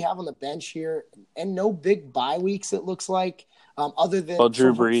who do we have on the bench here, and no big bye weeks. It looks like, other than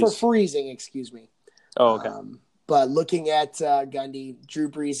Drew Brees for freezing. Excuse me. Oh, okay. But looking at Gundy, Drew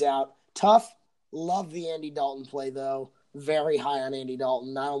Brees out. Tough. Love the Andy Dalton play though. Very high on Andy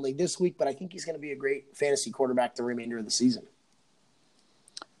Dalton, not only this week, but I think he's going to be a great fantasy quarterback the remainder of the season.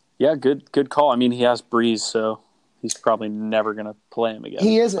 Yeah, good call. I mean, he has Brees, so he's probably never going to play him again.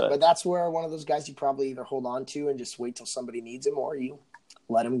 He isn't, but that's where one of those guys you probably either hold on to and just wait till somebody needs him, or you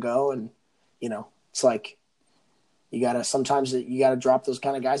let him go. And, it's like sometimes you got to drop those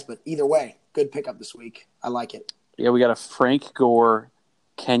kind of guys. But either way, good pickup this week. I like it. Yeah, we got a Frank Gore,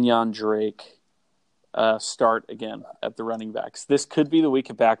 Kenyon Drake start again at the running backs. This could be the week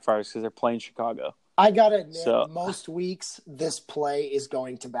it backfires because they're playing Chicago. I got to admit, most weeks this play is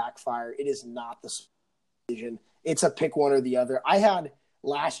going to backfire. It is not the decision. It's a pick one or the other.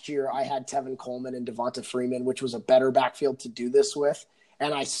 Last year, I had Tevin Coleman and Devonta Freeman, which was a better backfield to do this with.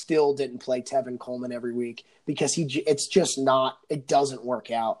 And I still didn't play Tevin Coleman every week because it doesn't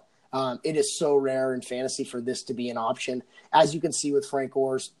work out. It is so rare in fantasy for this to be an option. As you can see with Frank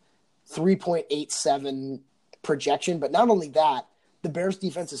Gore's 3.87 projection. But not only that, the Bears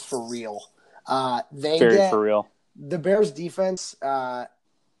defense is for real. For real. The Bears defense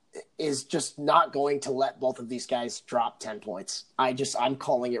is just not going to let both of these guys drop 10 points. I'm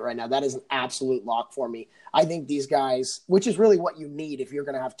calling it right now. That is an absolute lock for me. I think these guys, which is really what you need if you're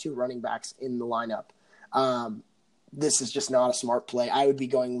going to have 2 running backs in the lineup. This is just not a smart play. I would be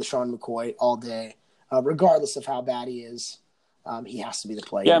going LaShawn McCoy all day, regardless of how bad he is. He has to be the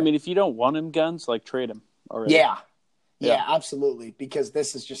play. Yeah, I mean, if you don't want him, Guns, trade him already. Yeah, absolutely, because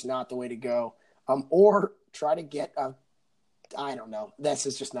this is just not the way to go. Or try to get I don't know. This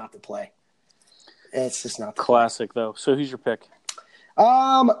is just not the play. It's just not the classic, though. So who's your pick?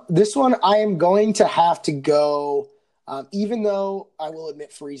 This one I am going to have to go, even though I will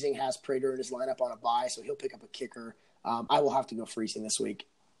admit Freezing has Prater in his lineup on a bye, so he'll pick up a kicker. I will have to go Freezing this week.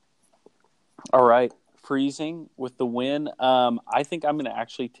 All right. Freezing with the win. I think I'm going to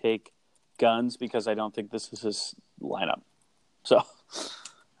actually take Guns because I don't think this is his lineup. So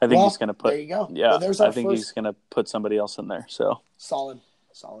I think he's going to put. There you go. Yeah, well, I think he's going to put somebody else in there. So solid.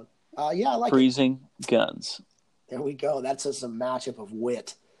 Yeah, I like Freezing Guns. There we go. That's just a matchup of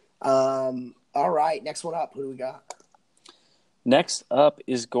wit. All right, next one up. Who do we got? Next up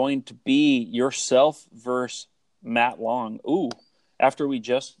is going to be yourself versus Matt Long. Ooh, after we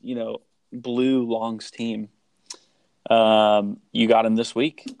just blew Long's team, you got him this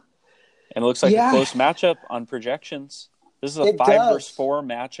week, and it looks like a close matchup on projections. This is a 5 versus 4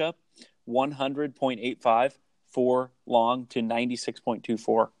 matchup. 100.85 for Long to 96.24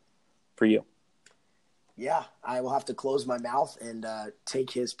 for you. Yeah, I will have to close my mouth and take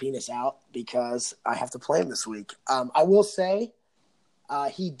his penis out because I have to play him this week. I will say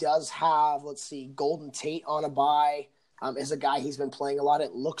he does have, Golden Tate on a bye, is a guy he's been playing a lot.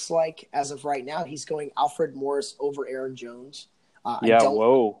 It looks like as of right now, he's going Alfred Morris over Aaron Jones.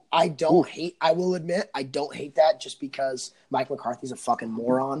 Whoa. I don't hate. I will admit, I don't hate that just because Mike McCarthy's a fucking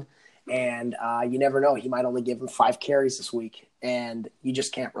moron, and you never know. He might only give him 5 carries this week, and you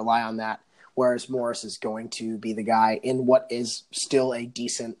just can't rely on that. Whereas Morris is going to be the guy in what is still a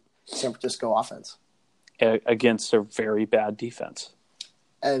decent San Francisco offense against a very bad defense.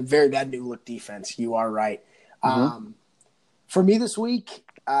 A very bad new look defense. You are right. Mm-hmm. For me this week,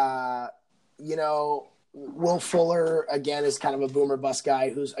 Will Fuller, again, is kind of a boomer bust guy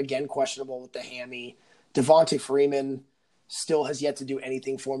who's, again, questionable with the hammy. Devontae Freeman still has yet to do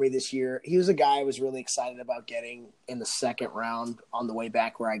anything for me this year. He was a guy I was really excited about getting in the second round on the way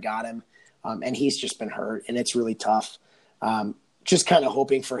back where I got him, and he's just been hurt, and it's really tough. Just kind of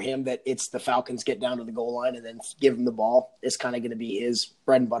hoping for him that it's the Falcons get down to the goal line and then give him the ball is kind of going to be his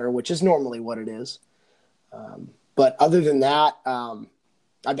bread and butter, which is normally what it is. But other than that,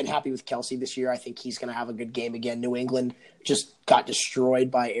 I've been happy with Kelce this year. I think he's going to have a good game again. New England just got destroyed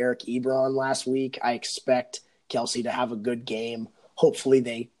by Eric Ebron last week. I expect Kelce to have a good game. Hopefully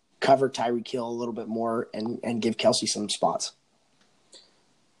they cover Tyreek Hill a little bit more and give Kelce some spots.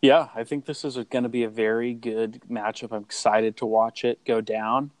 Yeah, I think this is going to be a very good matchup. I'm excited to watch it go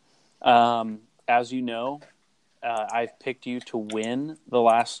down. As you know, I've picked you to win the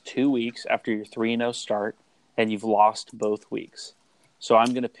last 2 weeks after your 3-0 start, and you've lost both weeks. So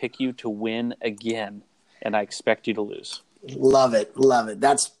I'm going to pick you to win again, and I expect you to lose. Love it. Love it.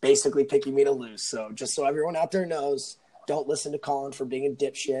 That's basically picking me to lose. So just so everyone out there knows, don't listen to Colin for being a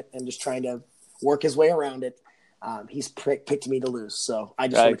dipshit and just trying to work his way around it. He's picked me to lose. So I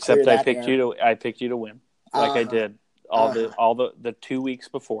just want to clear that I picked you to win, like I did all the 2 weeks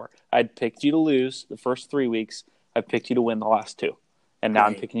before. I'd picked you to lose the first 3 weeks. I picked you to win the last 2, and now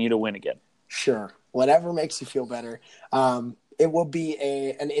I'm picking you to win again. Sure, whatever makes you feel better. It will be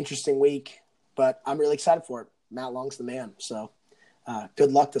an interesting week, but I'm really excited for it. Matt Long's the man. So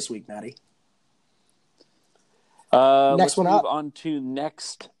good luck this week, Matty. Let's move on to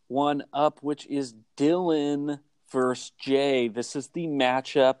next one up, which is Dylan versus Jay. This is the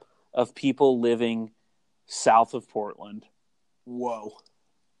matchup of people living south of Portland. Whoa.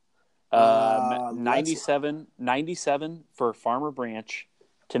 97 for Farmer Branch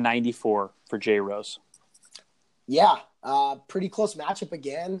to 94 for Jay Rose. Yeah, pretty close matchup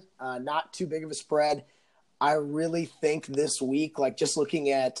again. Not too big of a spread. I really think this week, like just looking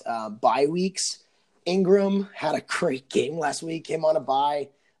at bye weeks, Ingram had a great game last week. Him on a bye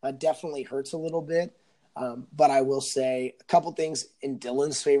definitely hurts a little bit. But I will say a couple things in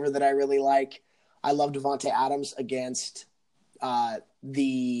Dylan's favor that I really like. I love Devontae Adams against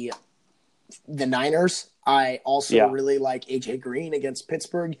the Niners. I also really like AJ Green against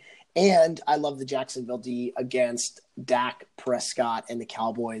Pittsburgh. And I love the Jacksonville D against Dak Prescott and the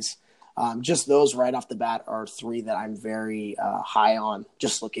Cowboys. Just those right off the bat are 3 that I'm very high on,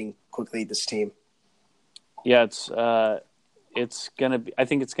 just looking quickly at this team. Yeah, it's gonna be. I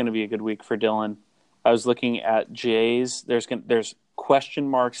think it's gonna be a good week for Dylan. I was looking at Jay's. There's question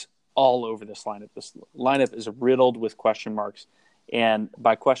marks all over this lineup. This lineup is riddled with question marks, and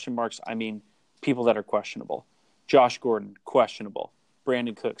by question marks, I mean people that are questionable. Josh Gordon, questionable.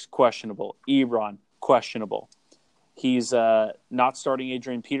 Brandon Cooks, questionable. Ebron, questionable. He's not starting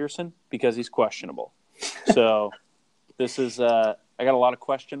Adrian Peterson because he's questionable. So this is I got a lot of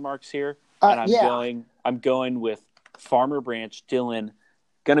question marks here, and I'm going with Farmer Branch, Dylan,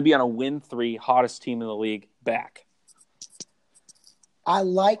 going to be on a win 3, hottest team in the league, back. I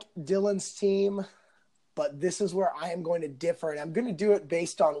like Dylan's team, but this is where I am going to differ, and I'm going to do it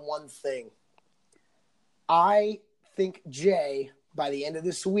based on one thing. I think Jay, by the end of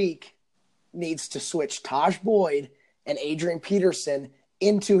this week, needs to switch Taj Boyd and Adrian Peterson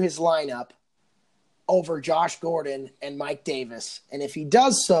into his lineup over Josh Gordon and Mike Davis. And if he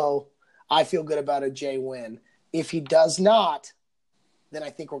does so, I feel good about a Jay win. If he does not, then I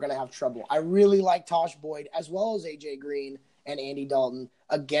think we're going to have trouble. I really like Taj Boyd as well as AJ Green and Andy Dalton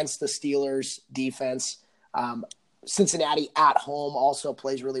against the Steelers defense. Cincinnati at home also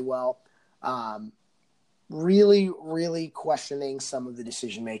plays really well. Really, really questioning some of the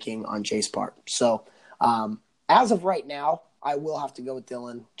decision-making on Jay's part. So as of right now, I will have to go with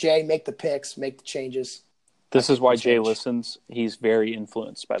Dylan. Jay, make the picks, make the changes. This is why Jay listens. He's very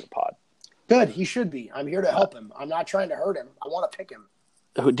influenced by the pod. Good. He should be. I'm here to help him. I'm not trying to hurt him. I want to pick him.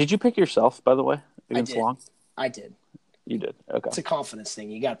 Did you pick yourself, by the way, against Long? I did. You did. Okay. It's a confidence thing.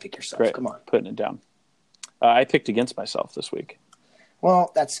 You got to pick yourself. Great. Come on. Putting it down. I picked against myself this week.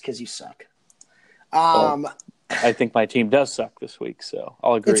 Well, that's because you suck. I think my team does suck this week, so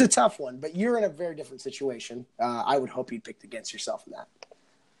I'll agree. It's a tough one, but you're in a very different situation. I would hope you picked against yourself in that.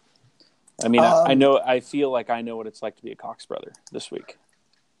 I mean, I feel like I know what it's like to be a Cox brother this week.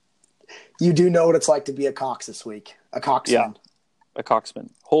 You do know what it's like to be a Cox this week. A Coxman. Yeah, a Coxman.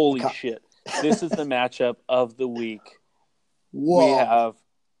 Holy shit. This is the matchup of the week. Whoa. We have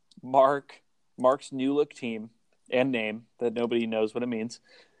Mark's new look team and name that nobody knows what it means.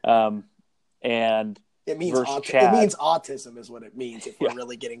 And it means Chad. It means autism is what it means if we're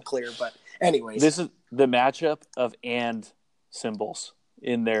really getting clear. But anyways, this is the matchup of and symbols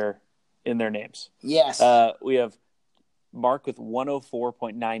in their names. Yes. We have Mark with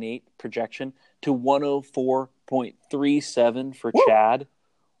 104.98 projection to 104.37 for Chad.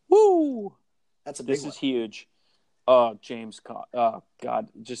 Woo! That's a big one. This is huge. Oh, James. Oh, God.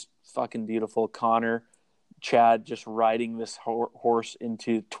 Just fucking beautiful. Connor, Chad just riding this horse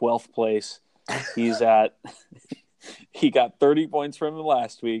into 12th place. He got 30 points from him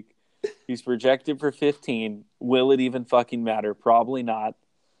last week. He's projected for 15. Will it even fucking matter? Probably not.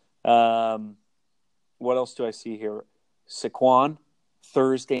 What else do I see here? Saquon,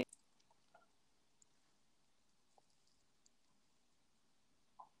 Thursday.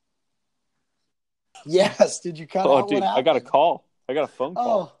 Yes. Did you cut out? Dude, what happened? I got a call. I got a phone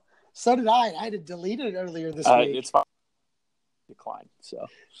call. Oh, so did I. I had to delete it earlier this week. It's fine. Decline. So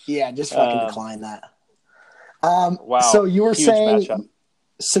yeah, just fucking decline that. Wow. So you were saying matchup.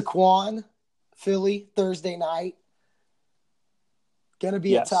 Saquon, Philly, Thursday night. Going to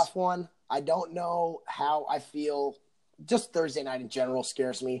be a tough one. I don't know how I feel. Just Thursday night in general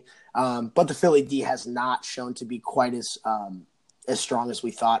scares me. But the Philly D has not shown to be quite as strong as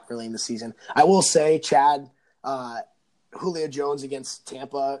we thought early in the season. I will say, Chad, Julio Jones against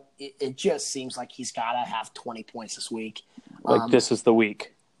Tampa, it just seems like he's got to have 20 points this week. This is the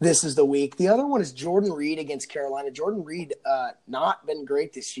week. This is the week. The other one is Jordan Reed against Carolina. Jordan Reed, not been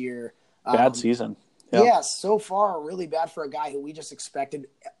great this year. Bad season. Yeah. Yes, so far really bad for a guy who we just expected,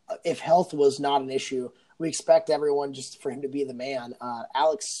 if health was not an issue, we expect everyone just for him to be the man.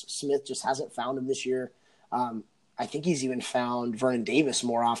 Alex Smith just hasn't found him this year. I think he's even found Vernon Davis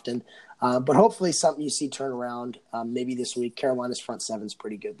more often. But hopefully something you see turn around maybe this week. Carolina's front seven's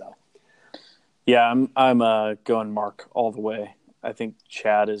pretty good, though. Yeah, I'm going Mark all the way. I think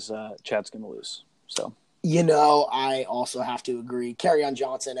Chad's going to lose. So I also have to agree. Kerryon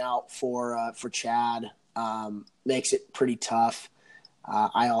Johnson out for Chad makes it pretty tough.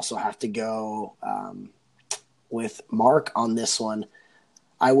 I also have to go with Mark on this one.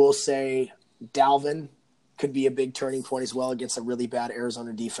 I will say Dalvin could be a big turning point as well against a really bad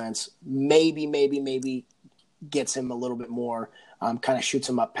Arizona defense. Maybe gets him a little bit more, kind of shoots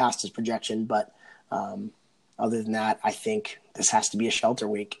him up past his projection. But other than that, I think this has to be a shelter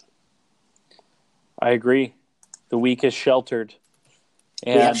week. I agree. The week is sheltered.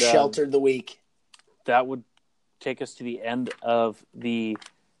 And, we have sheltered the week. That would take us to the end of the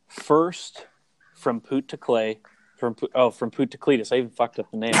first From Poot to Clay. From Poot to Cletus. I even fucked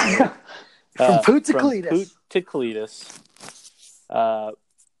up the name. From Poot to Cletus. Poot to Cletus.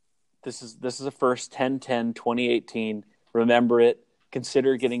 This is a first 10/10/2018. Remember it.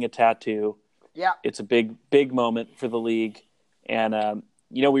 Consider getting a tattoo. Yeah. It's a big moment for the league. And,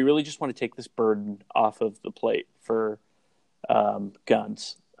 we really just want to take this burden off of the plate for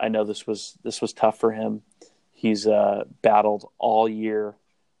Guns. I know this was tough for him. He's battled all year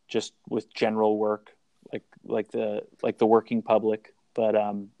just with general work, like the working public. But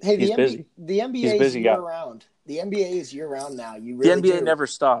he's busy. The NBA is year round. The NBA is year round now. The NBA never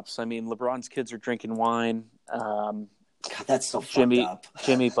stops. I mean, LeBron's kids are drinking wine. God, that's so fucked up.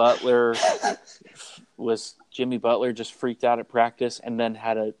 Jimmy Butler just freaked out at practice and then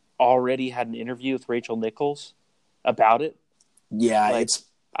already had an interview with Rachel Nichols about it. Yeah,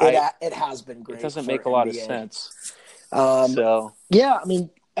 it has been great. It doesn't make a lot of sense. Yeah, I mean,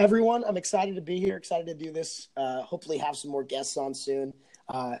 everyone, I'm excited to be here, excited to do this. Hopefully have some more guests on soon.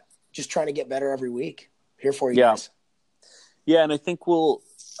 Just trying to get better every week. Here for you guys. Yeah, and I think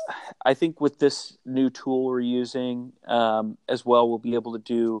with this new tool we're using as well, we'll be able to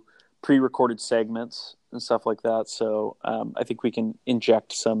do pre-recorded segments and stuff like that. So I think we can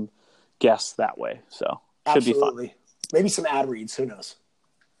inject some guests that way. So should be fun. Maybe some ad reads. Who knows?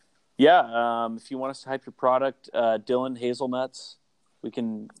 Yeah. If you want us to hype your product, Dylan Hazelnuts, we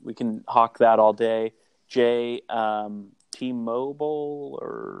can hawk that all day. Jay, T-Mobile,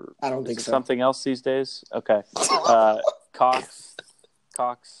 or I don't think so. Something else these days. Okay. Cox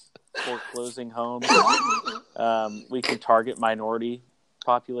foreclosing homes. We can target minority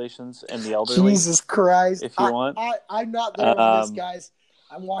populations and the elderly. Jesus Christ! If you want, I'm not there for this, guys.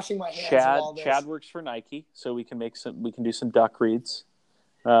 I'm washing my hands of all this. Chad works for Nike, so we can do some duck reads.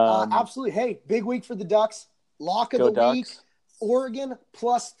 Absolutely. Hey, big week for the Ducks. Lock of the Ducks. week. Oregon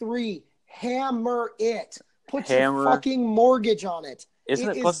 +3. Hammer it. Put Hammer. your fucking mortgage on it. Isn't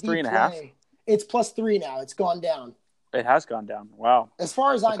it plus 3.5? It's +3 now. It's gone down. It has gone down. Wow. As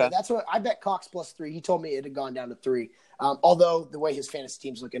far as I know, that's what I bet. Cox +3. He told me it had gone down to 3. Although the way his fantasy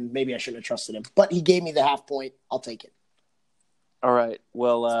team's looking, maybe I shouldn't have trusted him. But he gave me the half point. I'll take it. All right.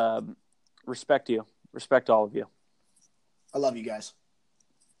 Well, respect you. Respect all of you. I love you guys.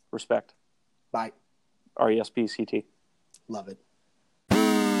 Respect. Bye. RESPCT. Love it.